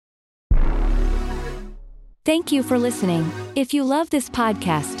Thank you for listening. If you love this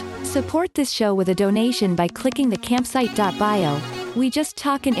podcast, support this show with a donation by clicking the campsite.bio, We Just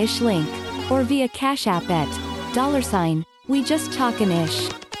Talkin' Ish link, or via Cash App at $, We Just Talkin' Ish.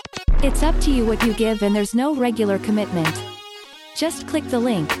 It's up to you what you give and there's no regular commitment. Just click the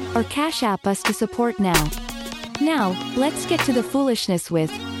link, or Cash App us to support now. Now, let's get to the foolishness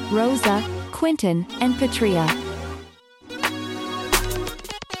with Rosa, Quentin, and Patria.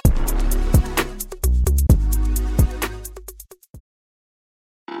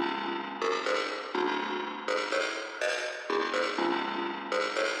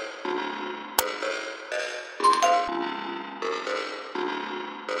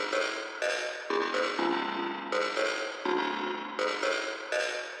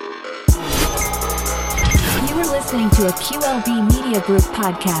 You are listening to a QLB Media Group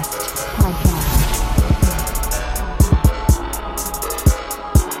podcast.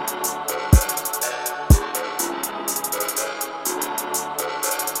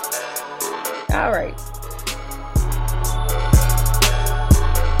 All right.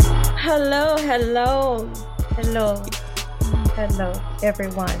 Hello,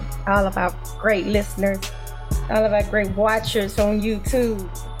 everyone. All of our great listeners, all of our great watchers on YouTube.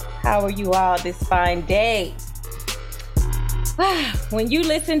 How are you all this fine day? When you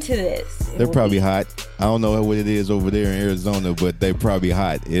listen to this, they're probably hot. I don't know what it is over there in Arizona, but they're probably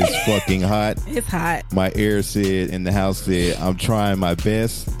hot. It's fucking hot. It's hot. My ear said, and the house said, I'm trying my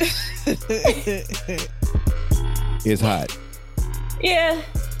best. It's hot. Yeah,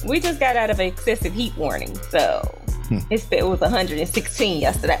 we just got out of an excessive heat warning, so it was 116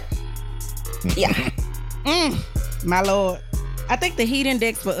 yesterday. Yeah. My Lord. I think the heat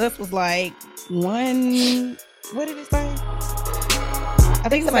index for us was like one. What did it say? I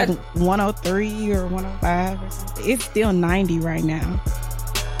think it's like 103 or 105 or something. It's still 90 right now.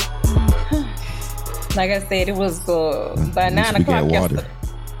 Like I said, it was by 9 o'clock yesterday.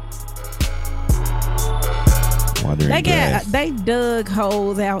 They dug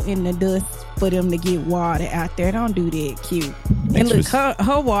holes out in the dust for them to get water out there. Don't do that, cute. And look,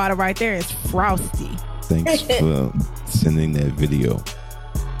 her water right there is frosty. Thanks for sending that video.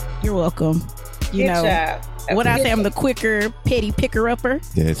 You're welcome. Good job. What I say, I'm the quicker petty picker-upper.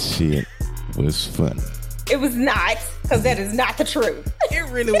 That shit was funny. It was not, because that is not the truth. It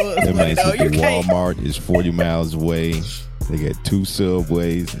really was. Everybody said the Walmart is 40 miles away. They got 2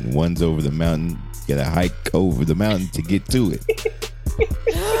 subways, and one's over the mountain. You gotta hike over the mountain to get to it.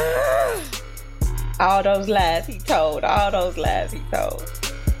 All those lies he told.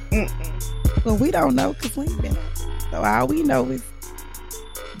 Well, we don't know because we ain't been out. So all we know is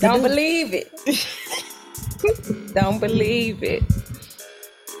don't believe it. Don't believe it.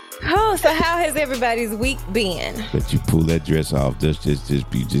 Oh, so how has everybody's week been? But you pull that dress off, just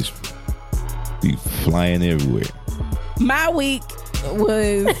be flying everywhere. My week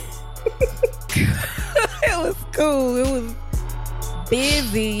was it was cool. It was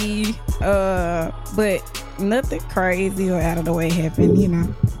busy, but nothing crazy or out of the way happened. You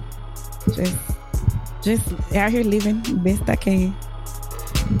know, just out here living the best I can.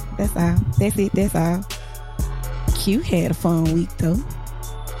 That's all. That's it. That's all. Q had a fun week though.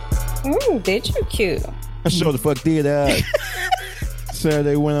 Did you, Q? I sure the fuck did.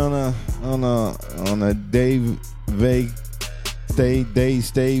 Saturday went on a stay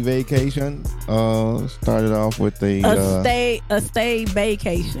vacation. Started off with a stay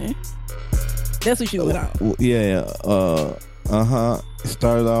vacation. That's what you went on. Yeah.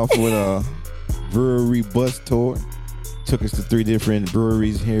 Started off with a brewery bus tour. Took us to 3 different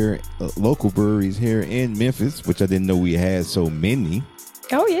breweries here, local breweries here in Memphis, which I didn't know we had so many.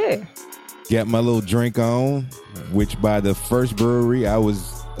 Oh, yeah. Got my little drink on, which by the first brewery, I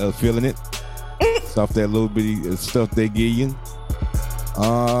was feeling it. It's off that little bitty stuff they give you.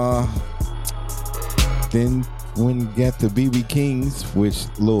 Then when got to BB King's, which,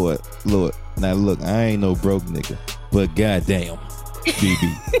 Lord. Now, look, I ain't no broke nigga, but goddamn.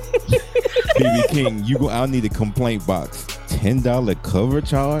 BB King, I'll need a complaint box. $10 cover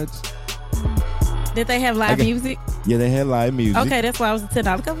charge. Did they have live music? Yeah, they had live music. Okay, that's why it was a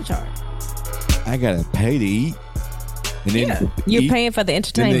 $10 cover charge. I gotta pay to eat, and then you're paying for the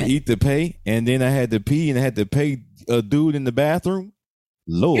entertainment. And then eat to pay, and then I had to pee, and I had to pay a dude in the bathroom.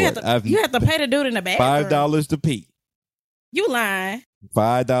 Lord, you have to pay the dude in the bathroom. $5 to pee. You lying?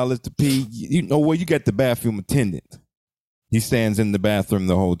 $5 to pee. You know what? You got the bathroom attendant. He stands in the bathroom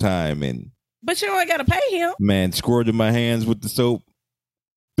the whole time, but you only gotta pay him. Man, squirted my hands with the soap,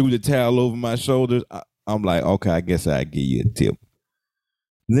 threw the towel over my shoulders. I'm like, okay, I guess I'll give you a tip.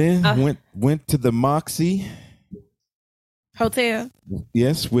 Then went to the Moxie Hotel.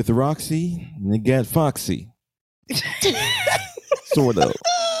 Yes, with Roxy, and they got Foxy. Sort of.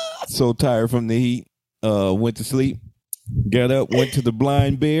 So tired from the heat. Went to sleep. Got up. Went to the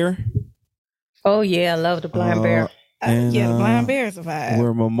Blind Bear. Oh yeah, I love the Blind Bear. And, the Blind Bear survived.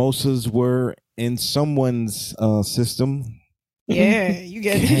 Where mimosas were in someone's system. Yeah, you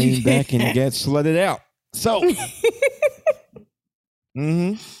got Came back and got slutted out. So,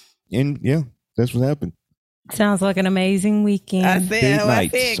 and yeah, that's what happened. Sounds like an amazing weekend. I said, Date I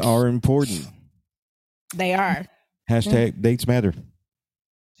nights said, are important. they are. Hashtag dates matter.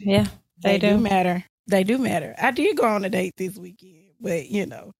 Yeah, they do. Matter. They do matter. I did go on a date this weekend, but you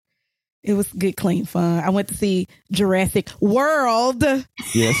know, it was good, clean fun. I went to see Jurassic World.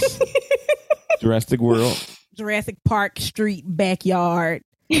 Yes. Jurassic World. Jurassic Park Street Backyard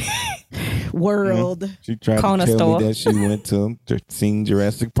World. She tried Corner to tell store. me that she went to seen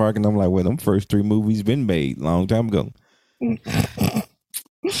Jurassic Park, and I'm like, well, them first 3 movies been made long time ago.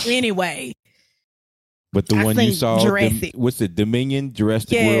 Anyway, But the I one you think saw, Jurassic. what's it, Dominion?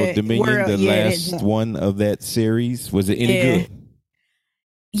 Jurassic Yeah, World Dominion, World, the yeah, last that's- one of that series. Was it any Yeah. good?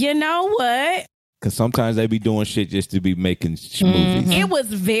 you know what? Because sometimes they be doing shit just to be making movies. It was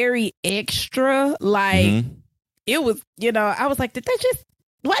very extra. Like, Mhm. it was, you know, I was like, did they just,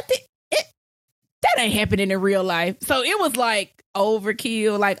 what? That ain't happening in real life. So it was like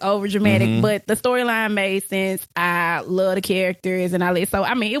overkill, like over dramatic, Mhm. but the storyline made sense. I love the characters and all that. So,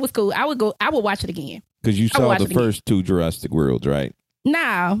 I mean, it was cool. I would watch it again. Because you I saw watched the it again. first 2 Jurassic Worlds, right?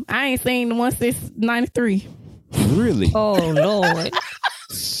 No, I ain't seen the one since 93. Really? Oh Lord.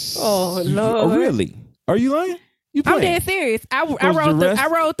 Oh, Lord. Really? Are you lying? You I'm playing? dead serious. I Because I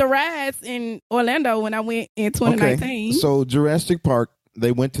rode the rides in Orlando when I went in 2019. So Jurassic Park,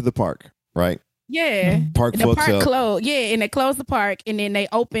 they went to the park, right? Yeah. Park The fucks park up. closed. Yeah, and they closed the park and then they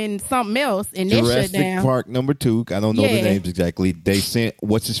opened something else and then shut Jurassic down. Park number 2. I don't know the Yeah. names exactly. They sent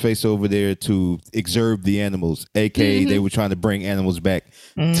what's his face over there to observe the animals, aka they were trying to bring animals back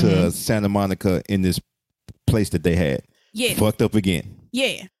to Santa Monica in this place that they had. Yeah. Fucked up again.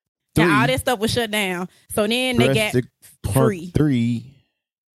 Yeah. 3, Now all that stuff was shut down. So then they got Jurassic Park free. 3.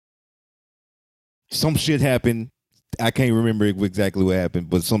 Some shit happened. I can't remember exactly what happened,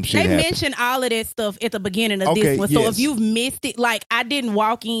 but some shit They happened. mentioned all of that stuff at the beginning of Okay, this one. So yes. if you've missed it, like I didn't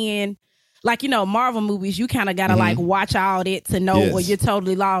walk in, like, you know, Marvel movies, you kind of got to Mhm. like watch all that to know or Yes. you're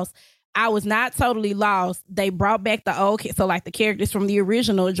totally lost. I was not totally lost. They brought back the old so like the characters from the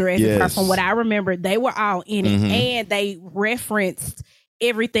original Jurassic Park, Yes. from what I remember, they were all in it. Mhm. And they referenced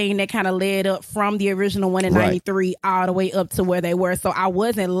everything that kind of led up from the original one in Right. 93 all the way up to where they were. So I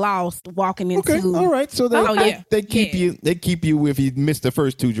wasn't lost walking into Okay, all right. So they, Oh, yeah. they keep Yeah. you if you missed the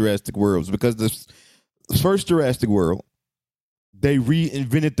first 2 Jurassic Worlds, because the first Jurassic World, they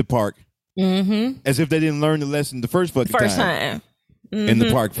reinvented the park Mm-hmm. as if they didn't learn the lesson the first fucking First time, time. and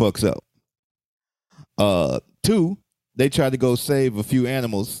the park fucks up. 2, they tried to go save a few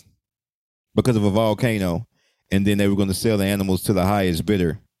animals because of a volcano, and then they were going to sell the animals to the highest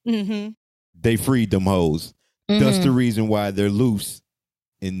bidder. Mm-hmm. They freed them hoes. That's the reason why they're loose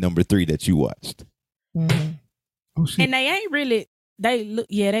in number 3 that you watched. Mm-hmm. Oh shit! And they ain't really, they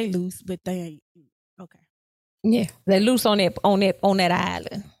loose, but they ain't. Okay. Yeah, they loose on that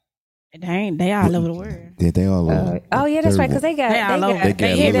island. They all over the world. They all over. Oh yeah, that's They're- right. Because they They all over. They that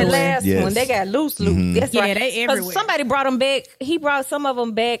everywhere. last Yes. one. They got loose. Mhm. That's Yeah, right. they 'Cause everywhere. somebody brought them back. He brought some of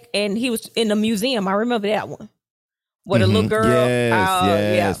them back, and he was in the museum. I remember that one. With a little Mhm. girl. Yes, Oh,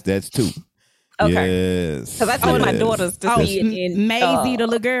 yes, that's 2. Okay. Yes. Because I told my yes. daughters to Oh, see it in Maisie, the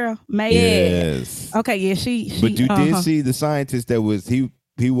little girl. Maisie. Yes. Okay, yeah, she. But you did uh-huh. see the scientist that was he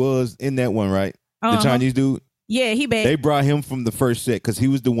was in that one, right? Uh-huh. The Chinese dude. Yeah, he back. They brought him from the first set because he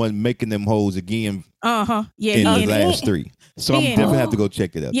was the one making them hoes again Yeah, in he the in it. last 3. So I'm He in definitely it. have to go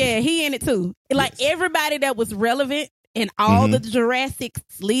check it out. Yeah, he in it too. Like Yes. everybody that was relevant and all Mhm. the Jurassics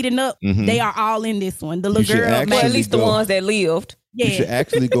leading up, Mhm. they are all in this one. The You little should girl. actually Well, at least the go. ones that lived. You should Yeah.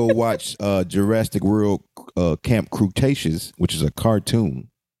 actually go watch Jurassic World Camp Cretaceous, which is a cartoon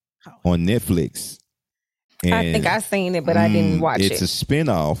on Netflix. I think I seen it, but I didn't watch It's it. a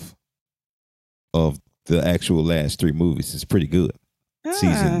spin-off of the actual last 3 movies. It's pretty good.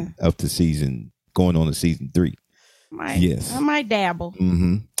 Season up to season going on to season 3. Yes. I might dabble.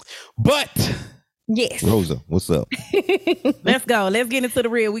 Mm-hmm. But Yes. Rosa, what's up? Let's go. Let's get into the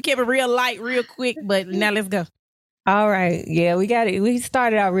real. We kept it real light, real quick, but now let's go. All right. Yeah, we got it. We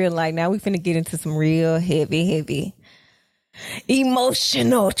started out real light. Now we finna get into some real heavy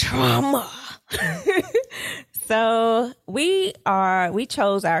emotional trauma. So we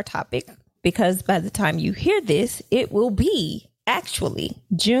chose our topic because by the time you hear this, it will be actually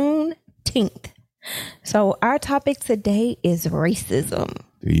Juneteenth. So our topic today is racism.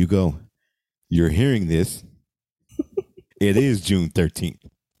 There you go. You're hearing this It is June 13th.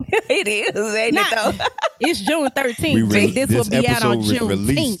 It is, ain't it though? It's June 13th. This will be out on June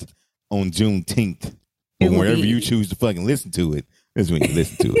released 10th. on Juneteenth. But wherever you choose to fucking listen to it, that's when you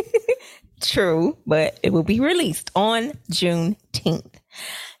listen to it. True, but it will be released on Juneteenth.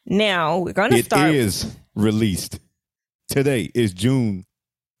 Now we're going to start. It is released. Today is June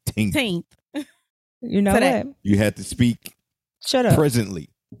 10th. You know Today. what? You had to speak Shut up.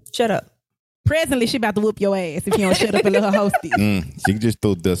 presently. Shut up. Presently, she about to whoop your ass if you don't shut up and let her host it. She can just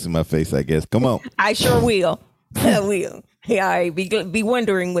throw dust in my face, I guess. Come on. I sure will. I will. Yeah, I be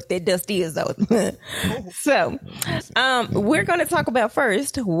wondering what that dust is, though. So, we're going to talk about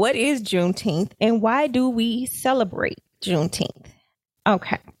first, what is Juneteenth and why do we celebrate Juneteenth?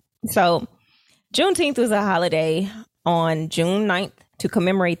 Okay. So, Juneteenth was a holiday on June 9th to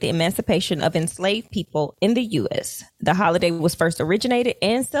commemorate the emancipation of enslaved people in the U.S. The holiday was first originated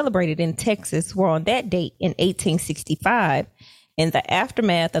and celebrated in Texas, where on that date in 1865, in the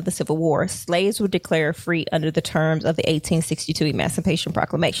aftermath of the Civil War, slaves were declared free under the terms of the 1862 Emancipation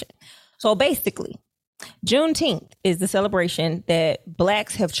Proclamation. So basically, Juneteenth is the celebration that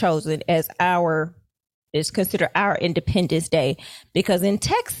Blacks have chosen as is considered our Independence Day, because in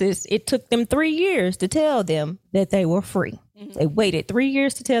Texas, it took them 3 years to tell them that they were free. Mm-hmm. They waited 3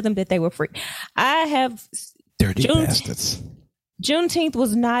 years to tell them that they were free. Dirty bastards. Juneteenth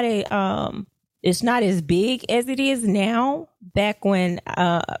was not it's not as big as it is now back when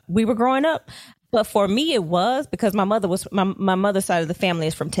we were growing up. But for me, it was because my mother's side of the family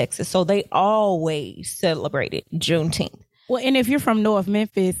is from Texas. So they always celebrated Juneteenth. Well, and if you're from North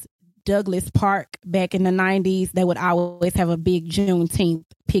Memphis, Douglas Park back in the 90s, they would always have a big Juneteenth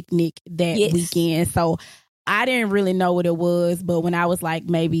picnic that weekend. So I didn't really know what it was, but when I was like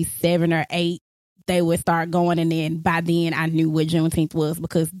maybe 7 or 8, they would start going, and then by then I knew what Juneteenth was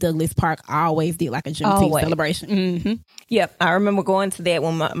because Douglas Park always did like a Juneteenth celebration. Mm-hmm. Yep, I remember going to that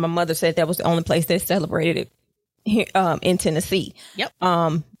when my mother said that was the only place that celebrated it here, in Tennessee. Yep.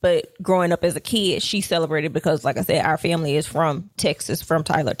 But growing up as a kid, she celebrated because, like I said, our family is from Texas, from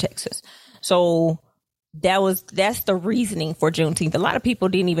Tyler, Texas. So that's the reasoning for Juneteenth. A lot of people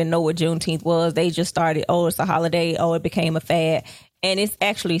didn't even know what Juneteenth was. They just started, it's a holiday. It became a fad. And it's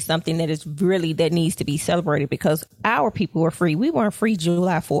actually something that needs to be celebrated because our people were free. We weren't free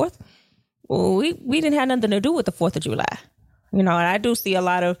July 4th. Well, we didn't have nothing to do with the 4th of July. You know, and I do see a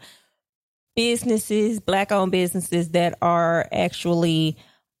lot of businesses, Black-owned businesses that are actually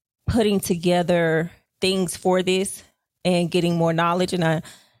putting together things for this and getting more knowledge, and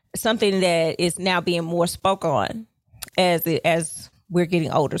something that is now being more spoke on as we're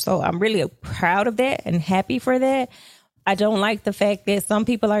getting older. So I'm really proud of that and happy for that. I don't like the fact that some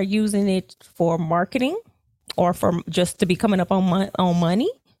people are using it for marketing or for just to be coming up on money.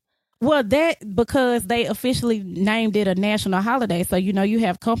 Well, that because they officially named it a national holiday. So, you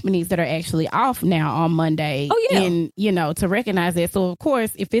have companies that are actually off now on Monday. Oh, yeah. And, to recognize that. So, of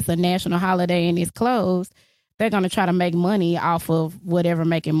course, if it's a national holiday and it's closed, they're going to try to make money off of whatever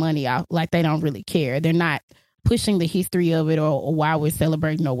making money off. Like, they don't really care. They're not pushing the history of it or why we're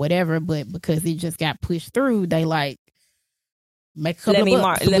celebrating or whatever. But because it just got pushed through, they make a couple of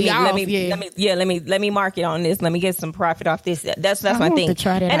bucks. Let me mark it on this. Let me get some profit off this. That's my thing. To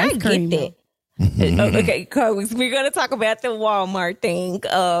try that and ice I cream, get that. Okay, cause we're gonna talk about the Walmart thing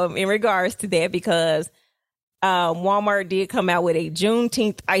in regards to that because Walmart did come out with a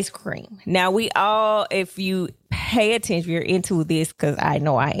Juneteenth ice cream. Now if you pay attention, you're into this because I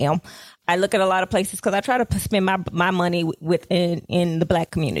know I am. I look at a lot of places because I try to spend my money in the Black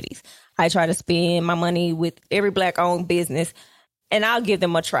communities. I try to spend my money with every Black-owned business. And I'll give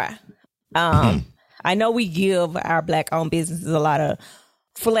them a try. I know we give our Black-owned businesses a lot of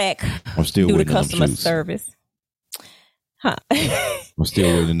flack due to customer service. I'm still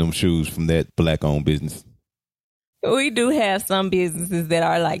wearing them shoes from that Black-owned business. We do have some businesses that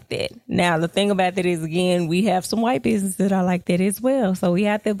are like that. Now, the thing about that is, again, we have some white businesses that are like that as well. So we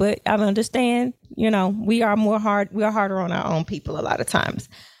have to, but I understand, we are harder on our own people a lot of times.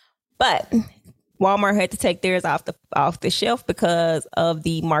 But Walmart had to take theirs off the shelf because of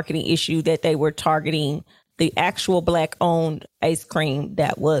the marketing issue that they were targeting the actual Black-owned ice cream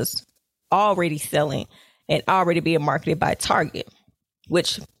that was already selling and already being marketed by Target,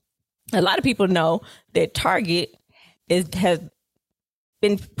 which a lot of people know that Target has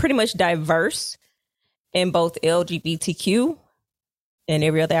been pretty much diverse in both LGBTQ and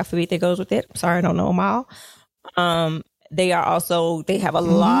every other alphabet that goes with it. Sorry, I don't know them all. They have a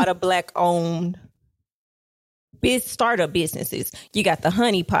lot of Black-owned startup businesses. You got the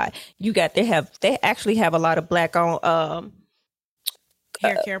Honey Pot. They actually have a lot of Black-owned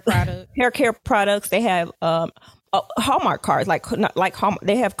hair care products. Hair care products. They have Hallmark cards, like Hallmark.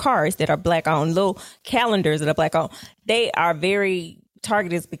 They have cards that are black owned, little calendars that are black owned. They are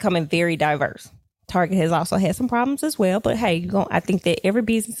Target is becoming very diverse. Target has also had some problems as well, but hey, I think that every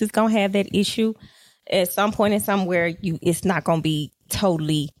business is gonna have that issue at some point and somewhere. It's not gonna be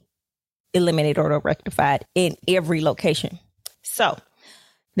totally eliminated or rectified in every location. So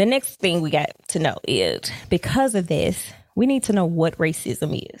the next thing we got to know is, because of this, we need to know what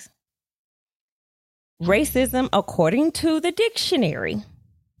racism is. Racism, according to the dictionary,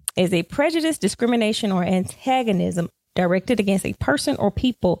 is a prejudice, discrimination, or antagonism directed against a person or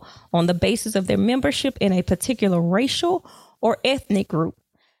people on the basis of their membership in a particular racial or ethnic group,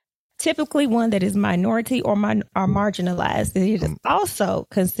 typically one that is minority or marginalized. It is also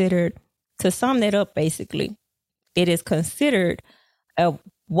considered, to sum that up, basically, it is considered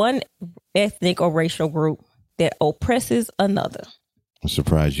one ethnic or racial group that oppresses another. I'm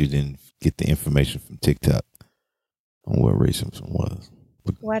surprised you didn't get the information from TikTok on what racism was.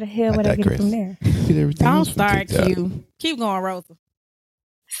 But why the hell would I get it from there? Get everything Don't else from start, TikTok. Q. Keep going, Rosa.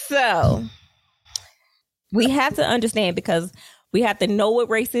 So we have to understand, because we have to know what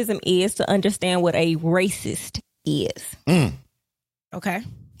racism is to understand what a racist is. Okay.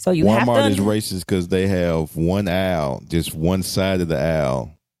 So you Walmart have is racist because they have one aisle, just one side of the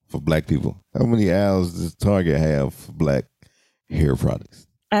aisle for black people. How many aisles does Target have for black hair products?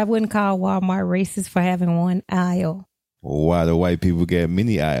 I wouldn't call Walmart racist for having one aisle. Why do white people get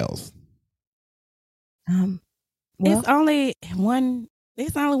many aisles? Well, It's only one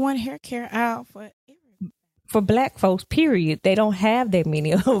hair care aisle for black folks, period. They don't have that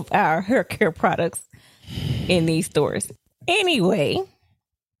many of our hair care products in these stores. Anyway,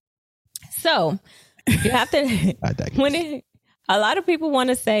 so you have to, I digress. a lot of people want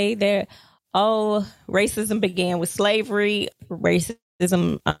to say that, racism began with slavery.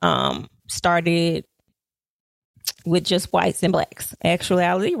 Racism started with just whites and blacks.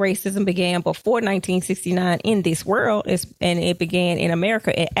 Actuality, racism began before 1969 in this world, and it began in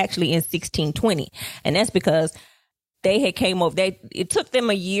America actually in 1620. And that's because they had came over. It took them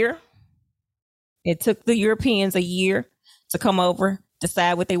a year. It took the Europeans a year to come over,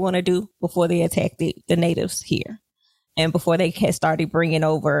 decide what they want to do before they attacked the natives here, and before they had started bringing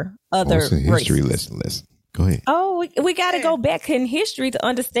over other It's a history races. lesson. Go ahead. Oh, we got to go back in history to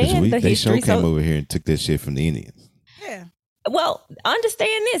understand the They history. sure came over here and took that shit from the Indians. Yeah. Well,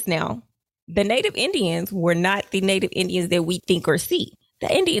 understand this now. The Native Indians were not the Native Indians that we think or see.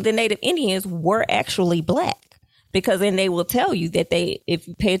 The Native Indians were actually black, because then they will tell you that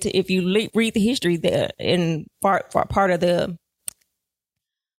if you read the history in part of the,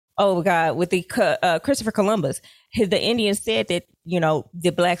 with the Christopher Columbus, the Indians said that, the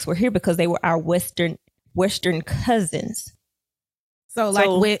blacks were here because they were our Western cousins. So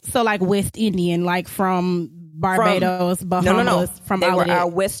like West Indian, like from Barbados, Bahamas, from they all were of that. our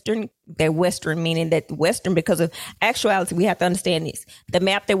Western. They're Western, meaning that Western, because of actuality, we have to understand this. The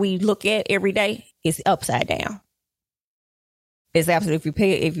map that we look at every day is upside down. It's absolutely,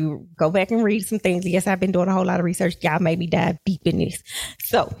 if you go back and read some things, yes, I've been doing a whole lot of research. Y'all made me dive deep in this.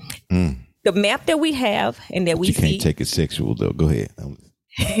 So the map that we have and that You can't take it sexual though. Go ahead.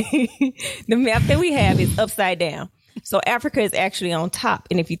 The map that we have is upside down. So Africa is actually on top.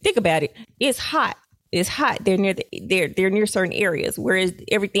 And if you think about it, it's hot. It's hot. They're near certain areas, whereas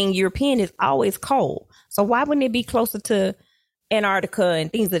everything European is always cold. So why wouldn't it be closer to Antarctica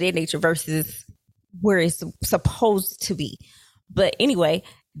and things of that nature versus where it's supposed to be? But anyway,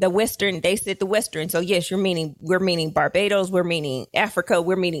 they said the Western. So yes, we're meaning Barbados, we're meaning Africa,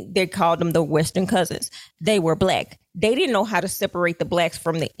 they called them the Western cousins. They were black. They didn't know how to separate the blacks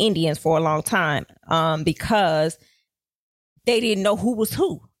from the Indians for a long time, because they didn't know who was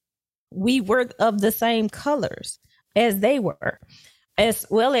who. We were of the same colors as they were, as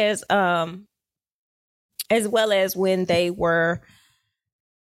well as when they were,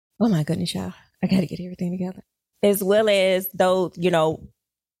 oh my goodness, y'all, I got to get everything together. As well as though,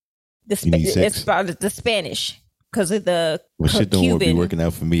 the Spanish, because of the shit don't Cuban. be working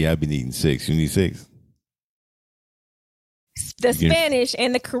out for me. I've been eating 6. You need 6. The Spanish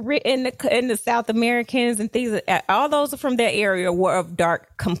and the Caribbean and the South Americans and things, all those from that area were of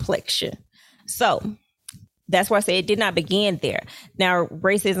dark complexion. So that's why I say it did not begin there. Now,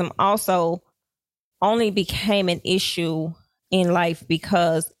 racism also only became an issue in life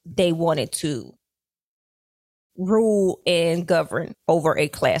because they wanted to rule and govern over a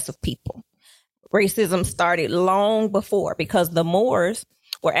class of people. Racism started long before, because the Moors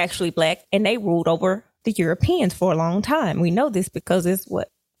were actually black and they ruled over the Europeans for a long time. We know this because it's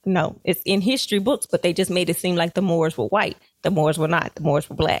in history books, but they just made it seem like the Moors were white. The Moors were not. The Moors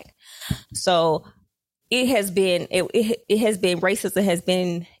were black. So it has been racism has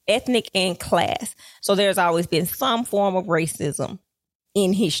been ethnic and class. So there's always been some form of racism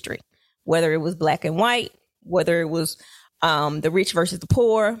in history, whether it was black and white, whether it was the rich versus the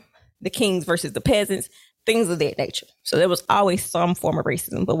poor, the kings versus the peasants, things of that nature. So there was always some form of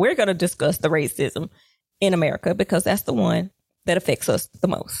racism. But we're going to discuss the racism in America because that's the one that affects us the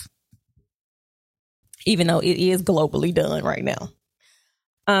most, even though it is globally done right now.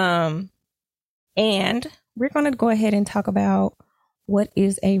 And we're going to go ahead and talk about what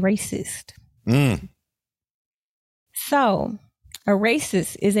is a racist. So a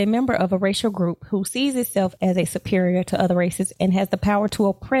racist is a member of a racial group who sees itself as a superior to other races and has the power to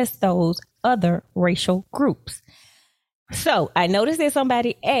oppress those other racial groups. So I noticed that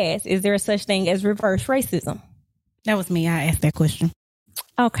somebody asked, is there a such thing as reverse racism? That was me. I asked that question.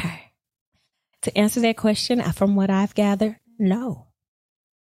 Okay. To answer that question, from what I've gathered, no.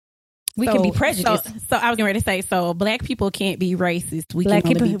 We can be prejudiced. So I was getting ready to say, so black people can't be racist. We can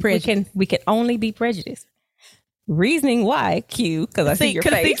only be prejudiced. We can only be prejudiced. Reasoning why, Q, because I see your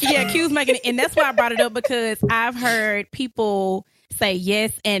face. Q's making it. And that's why I brought it up, because I've heard people say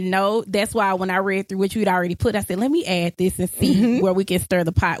yes and no. That's why when I read through what you'd already put, I said, let me add this and see where we can stir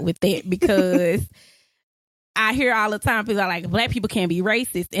the pot with that, because I hear all the time people are like, black people can't be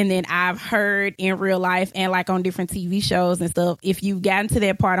racist. And then I've heard in real life and like on different TV shows and stuff, if you've gotten to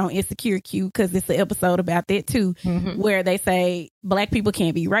that part on Insecure, Q, because it's an episode about that too, where they say black people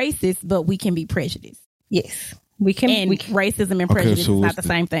can't be racist, but we can be prejudiced. Yes. We can. Racism and prejudice is not the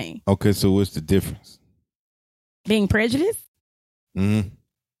same thing. Okay, so what's the difference? Being prejudiced? I'm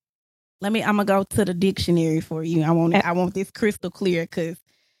gonna go to the dictionary for you. I want this crystal clear, because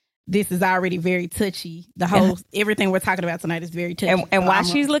this is already very touchy. The whole everything we're talking about tonight is very touchy. And while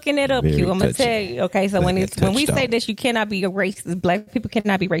she's looking it up, Q, I'm gonna tell you. Okay, so when we say that you cannot be a racist, black people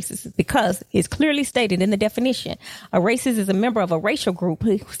cannot be racist, because it's clearly stated in the definition: a racist is a member of a racial group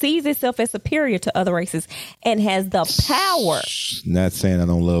who sees itself as superior to other races and has the power. Not saying I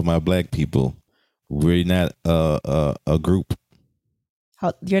don't love my black people. We're not a group.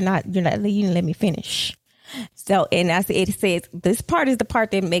 You're not. You didn't let me finish. So, and it says this part is the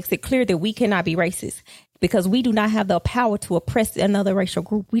part that makes it clear that we cannot be racist, because we do not have the power to oppress another racial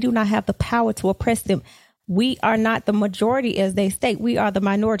group. We do not have the power to oppress them. We are not the majority, as they state. We are the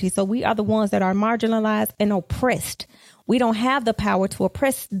minority. So we are the ones that are marginalized and oppressed. We don't have the power to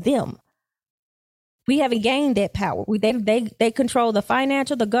oppress them. We haven't gained that power. They control the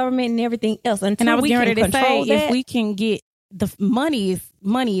financial, the government, and everything else. Until and I was we getting can ready to say, that, if we can get the money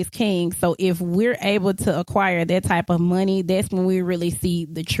is king. So if we're able to acquire that type of money, that's when we really see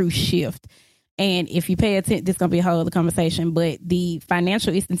the true shift. And if you pay attention, this is going to be a whole other conversation, but the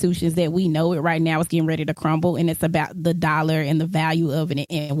financial institutions that we know it right now is getting ready to crumble. And it's about the dollar and the value of it,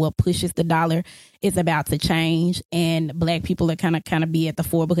 and what pushes the dollar is about to change. And black people are kind of be at the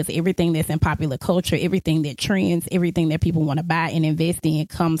fore, because everything that's in popular culture, everything that trends, everything that people want to buy and invest in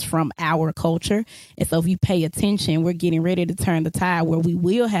comes from our culture. And so if you pay attention, we're getting ready to turn the tide where we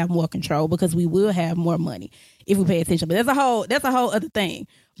will have more control, because we will have more money if we pay attention. But that's a whole other thing.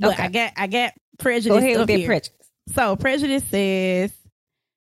 But okay. I got prejudice. Go ahead with that prejudice. So prejudice says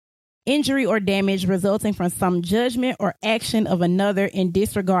injury or damage resulting from some judgment or action of another in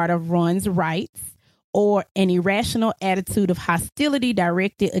disregard of one's rights, or an irrational attitude of hostility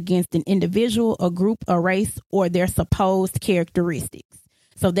directed against an individual, a group, a race, or their supposed characteristics.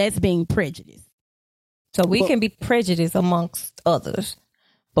 So that's being prejudiced. So we can be prejudiced amongst others,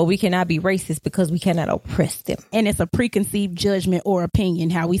 but we cannot be racist because we cannot oppress them. And it's a preconceived judgment or opinion,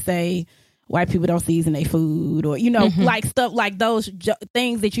 how we say white people don't season their food, or, like stuff like those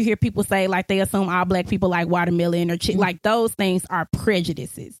things that you hear people say, like they assume all black people like watermelon or like those things are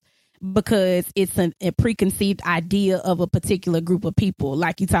prejudices, because it's a preconceived idea of a particular group of people.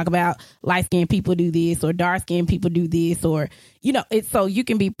 Like you talk about light-skinned people do this, or dark-skinned people do this, or, so you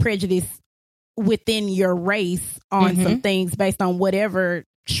can be prejudiced within your race on some things based on whatever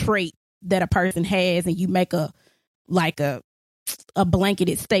trait that a person has, and you make a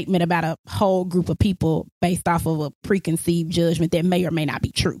blanketed statement about a whole group of people based off of a preconceived judgment that may or may not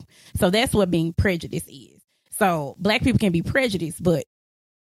be true. So that's what being prejudiced is. So black people can be prejudiced, but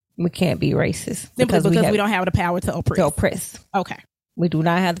we can't be racist because we don't have the power to oppress. Okay. We do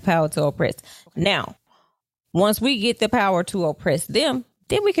not have the power to oppress. Now, once we get the power to oppress them,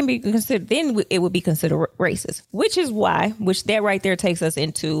 then we can be considered, it would be considered racist, which that right there takes us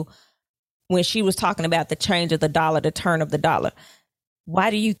into when she was talking about the change of the dollar, the turn of the dollar. Why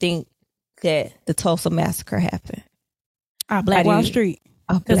do you think that the Tulsa massacre happened? Black Wall Street.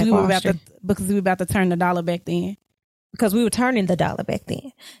 Because we were about to turn the dollar back then. because we were turning the dollar back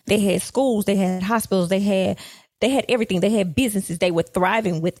then. They had schools, they had hospitals, they had everything. They had businesses. They were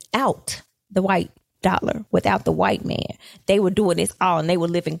thriving without the white dollar, without the white man. They were doing this all, and they were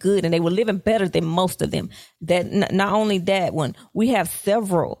living good, and they were living better than most of them. That not only that one, we have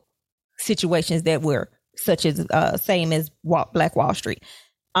several situations that were such as same as Black Wall Street,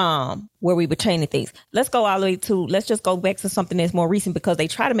 where we were changing things. Let's just go back to something that's more recent, because they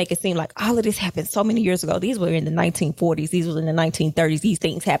try to make it seem like all of this happened so many years ago. These were in the 1940s. These were in the 1930s. These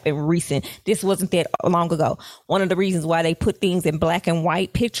things happened recent. This wasn't that long ago. One of the reasons why they put things in black and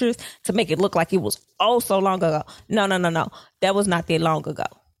white pictures to make it look like it was so long ago. No. That was not that long ago.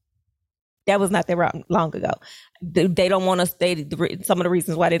 They don't want us. Some of the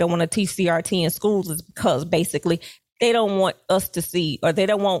reasons why they don't want to teach CRT in schools is because basically they don't want us to see, or they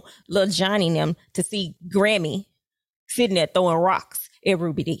don't want little Johnny and them to see Grammy sitting there throwing rocks at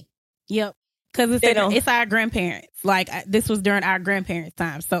Ruby Dee. Yep. Because it's our grandparents. Like, this was during our grandparents'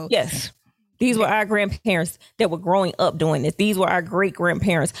 time. So yes, these were our grandparents that were growing up doing this. These were our great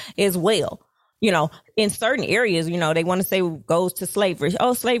grandparents as well. You know, in certain areas, you know, they want to say it goes to slavery.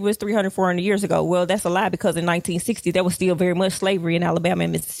 Oh, slavery was 300, 400 years ago. Well, that's a lie, because in 1960, there was still very much slavery in Alabama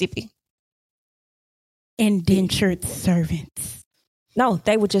and Mississippi. Indentured servants. No,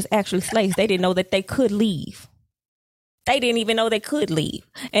 they were just actually slaves. They didn't know that they could leave. They didn't even know they could leave.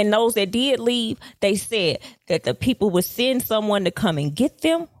 And those that did leave, they said that the people would send someone to come and get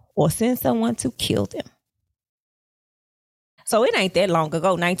them, or send someone to kill them. So it ain't that long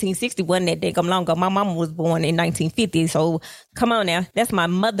ago. 1960 wasn't that damn long ago. My mama was born in 1950. So come on now. That's my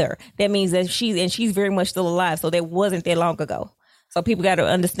mother. That means that she's very much still alive. So that wasn't that long ago. So people got to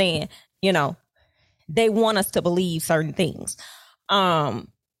understand, you know, they want us to believe certain things.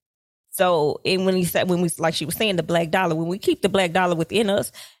 So, and when we, like she was saying, the black dollar, when we keep the black dollar within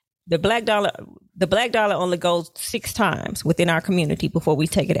us, the black dollar only goes 6 times within our community before we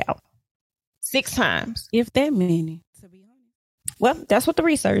take it out. 6 times. If that many, to be honest. Well, that's what the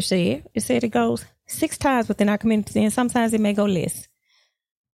research said. It said it goes 6 times within our community, and sometimes it may go less.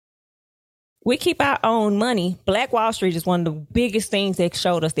 We keep our own money. Black Wall Street is one of the biggest things that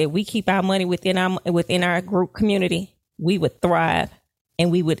showed us that we keep our money within our group community. We would thrive,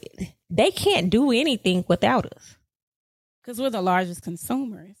 and they can't do anything without us. Because we're the largest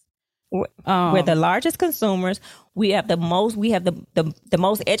consumers. We're the largest consumers. We have the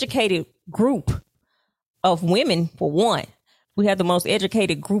most educated group of women, for one. We have the most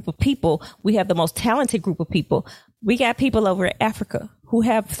educated group of people. We have the most talented group of people. We got people over in Africa who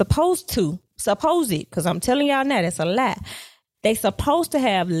have supposed, because I'm telling y'all now, that's a lie. They supposed to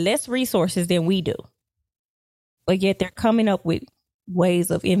have less resources than we do. But yet they're coming up with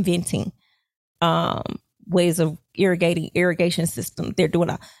ways of inventing, ways of irrigation system. They're doing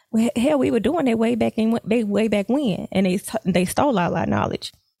we were doing that way back when, and they stole all our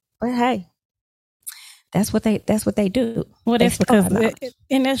knowledge. But hey, that's what they do. Well, that's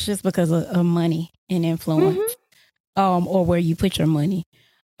just because of money and influence, or where you put your money,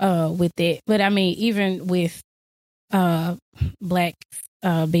 with it. But I mean, even with blacks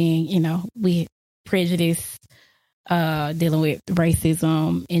being, you know, we prejudice, dealing with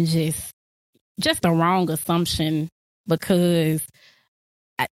racism and just a wrong assumption, because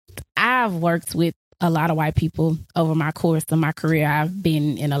I've worked with a lot of white people over my course of my career. I've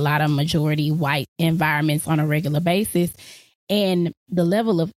been in a lot of majority white environments on a regular basis, and the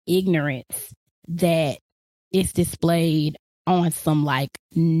level of ignorance that is displayed on some like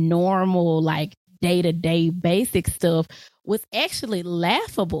normal, like day-to-day basic stuff was actually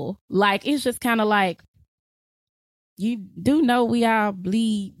laughable. Like, it's just kind of like, you do know we all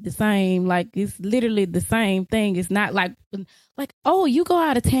bleed the same. Like, it's literally the same thing. It's not like, oh, you go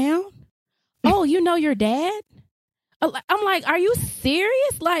out of town? Oh, you know your dad? I'm like, are you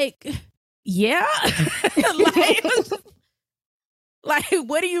serious? Like, yeah. like,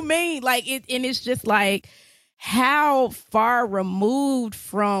 what do you mean? Like, and it's just like, how far removed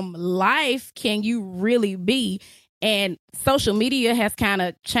from life can you really be? And social media has kind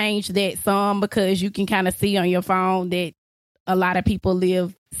of changed that some, because you can kind of see on your phone that a lot of people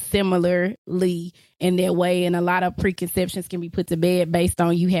live similarly in their way, and a lot of preconceptions can be put to bed based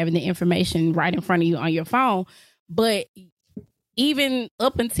on you having the information right in front of you on your phone. But even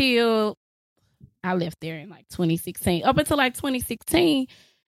up until I left there in like 2016, up until like 2016,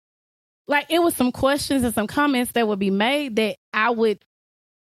 like, it was some questions and some comments that would be made that I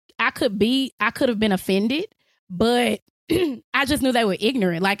could have been offended, but I just knew they were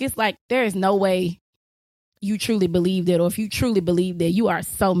ignorant. Like, it's like, there is no way you truly believe that, or if you truly believe that, you are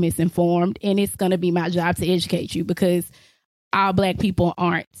so misinformed, and it's going to be my job to educate you, because all black people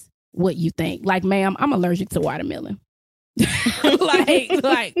aren't what you think. Like, ma'am, I'm allergic to watermelon.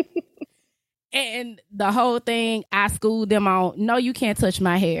 like, and the whole thing, I schooled them on, no, you can't touch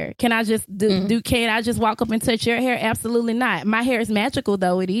my hair. Can I just can I just walk up and touch your hair? Absolutely not. My hair is magical,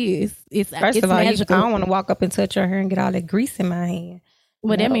 though. It is. It's First of all, magical. I don't want to walk up and touch your hair and get all that grease in my hand.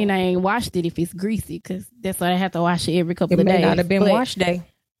 Well, that mean I ain't washed it if it's greasy, because that's why I have to wash it every couple of days. It may not have been wash day.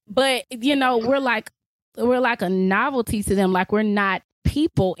 But, you know, we're like a novelty to them. Like, we're not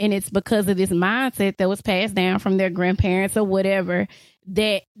people, and it's because of this mindset that was passed down from their grandparents or whatever,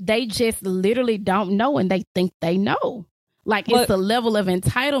 that they just literally don't know, and they think they know. Like, it's a level of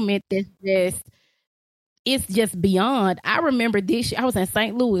entitlement it's just beyond. I remember this year, I was in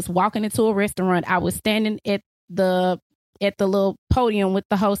St. Louis walking into a restaurant. I was standing at the little podium with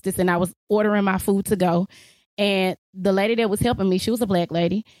the hostess, and I was ordering my food to go. And the lady that was helping me, she was a black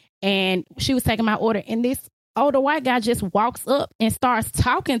lady, and she was taking my order. And this older white guy just walks up and starts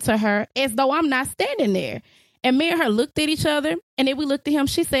talking to her as though I'm not standing there. And me and her looked at each other, and then we looked at him.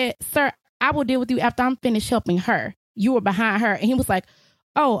 She said, "Sir, I will deal with you after I'm finished helping her. You were behind her." And he was like,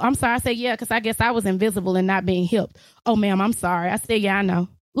 "Oh, I'm sorry." I said, "Yeah, because I guess I was invisible and not being helped." "Oh, ma'am, I'm sorry." I said, "Yeah, I know."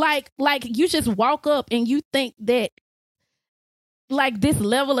 Like you just walk up and you think that, like, this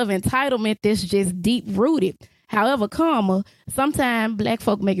level of entitlement that's just deep rooted. However, sometimes black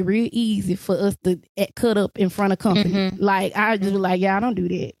folk make it real easy for us to cut up in front of company. Mm-hmm. Like, I just be like, yeah, I don't do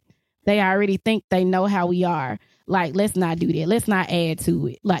that. They already think they know how we are. Like, let's not do that. Let's not add to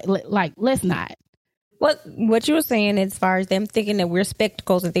it. Like let's not. What you were saying as far as them thinking that we're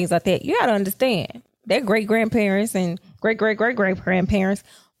spectacles and things like that, you got to understand, their great-grandparents and great-great-great-great-grandparents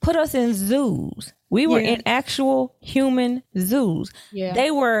put us in zoos. We were in actual human zoos. Yeah. They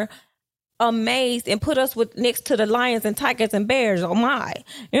were amazed and put us next to the lions and tigers and bears. Oh my,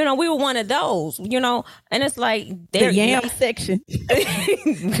 we were one of those, and it's like the yam section.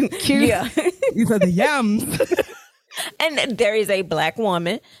 Cute. Yeah. These are the yams. And there is a black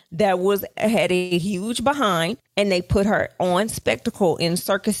woman that had a huge behind, and they put her on spectacle in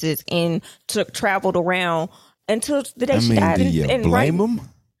circuses and traveled around until the day she died. Do you blame them?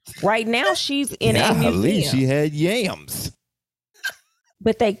 Right now, she's in a museum. At least she had yams.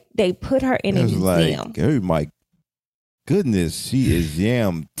 But they put her in a museum. Like, oh my goodness, she is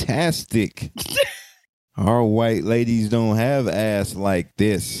yam-tastic. Our white ladies don't have ass like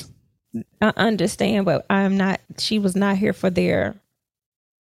this. I understand, but she was not here for their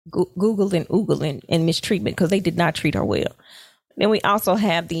Googling, oogling, and mistreatment, because they did not treat her well. Then we also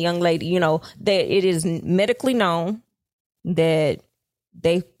have the young lady, that it is medically known that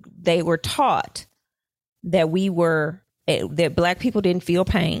they were taught that that black people didn't feel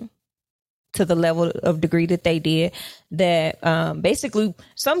pain to the level of degree that they did, that basically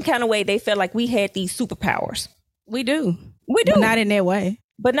some kind of way they felt like we had these superpowers. We do. But not in that way.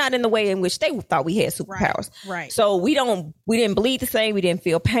 But not in the way in which they thought we had superpowers. Right. So we didn't bleed the same. We didn't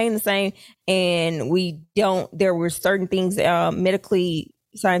feel pain the same. And there were certain things medically,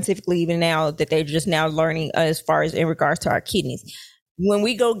 scientifically, even now, that they're just now learning as far as in regards to our kidneys. When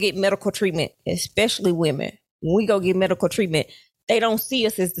we go get medical treatment, especially women, when we go get medical treatment, they don't see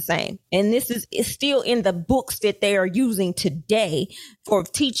us as the same. And this is still in the books that they are using today for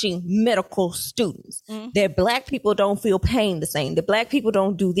teaching medical students, that black people don't feel pain the same, that black people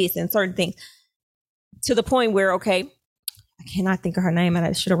don't do this and certain things, to the point where, okay, I cannot think of her name, and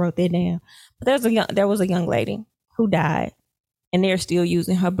I should have wrote that down. But there was a young lady who died, and they're still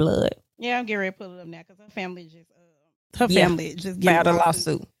using her blood. Yeah, I'm getting ready to pull it up now, because her family just filed a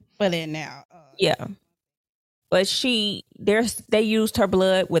lawsuit for that now. Yeah. But they used her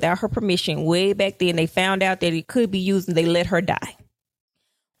blood without her permission way back then. They found out that it could be used, and they let her die.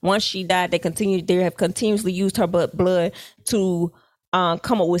 Once she died, they have continuously used her blood to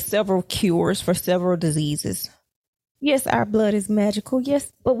come up with several cures for several diseases. Yes, our blood is magical.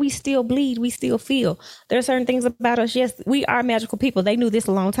 Yes, but we still bleed. We still feel. There are certain things about us. Yes, we are magical people. They knew this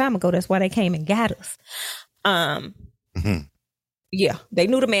a long time ago. That's why they came and got us. Yeah, they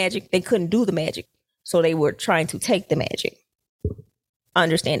knew the magic. They couldn't do the magic. So they were trying to take the magic. I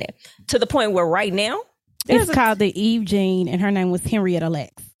understand that. To the point where right now, it's called the Eve gene, and her name was Henrietta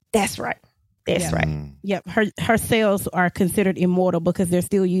Lacks. That's right. That's right. Yep. Her cells are considered immortal because they're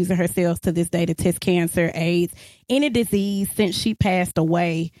still using her cells to this day to test cancer, AIDS, any disease since she passed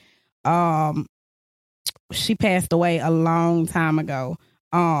away. She passed away a long time ago.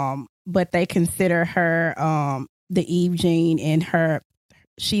 But they consider her the Eve gene, and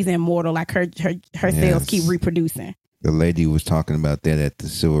she's immortal. Like her cells keep reproducing. The lady was talking about that at the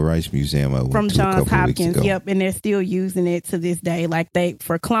Civil Rights Museum I went from to Johns Hopkins. Yep, and they're still using it to this day. Like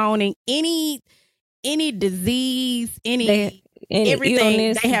for cloning any disease, everything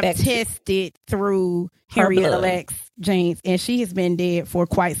illness, they have tested through Henrietta Lacks genes, and she has been dead for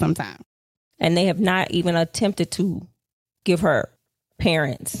quite some time. And they have not even attempted to give her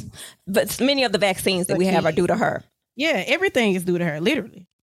parents. But many of the vaccines that we have are due to her. Yeah, everything is due to her, literally.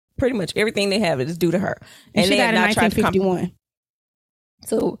 Pretty much everything they have is due to her. And she died in 1951.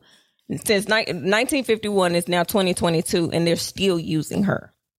 So since 1951 is now 2022, and they're still using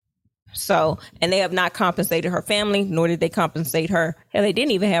her. So, and they have not compensated her family, nor did they compensate her. And they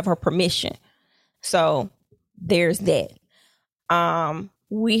didn't even have her permission. So there's that.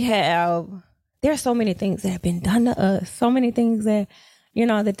 There's so many things that have been done to us. So many things that,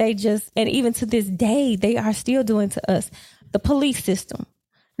 that they just, and even to this day, they are still doing to us. The police system.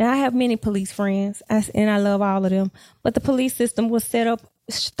 Now, I have many police friends, and I love all of them. But the police system was set up,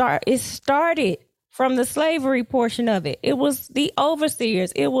 it started from the slavery portion of it. It was the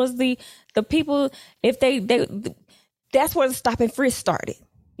overseers. It was the people, if they that's where the stop and frisk started.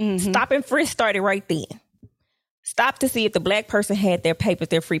 Mm-hmm. Stop and frisk started right then. Stop to see if the black person had their papers,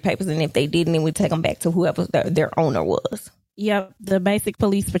 their free papers, and if they didn't, then we take them back to whoever their owner was. Yep, the basic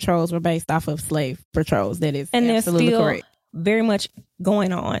police patrols were based off of slave patrols. That is and absolutely they're still correct. Very much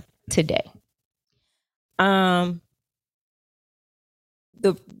going on today.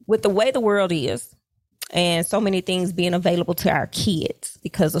 With the way the world is, and so many things being available to our kids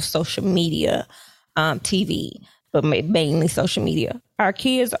because of social media, TV, but mainly social media, our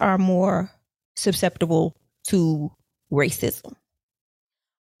kids are more susceptible to racism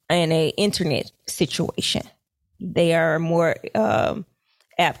and a internet situation. They are more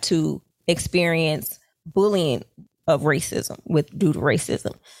apt to experience bullying of racism due to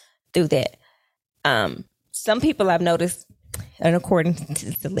racism through that. Some people I've noticed, and according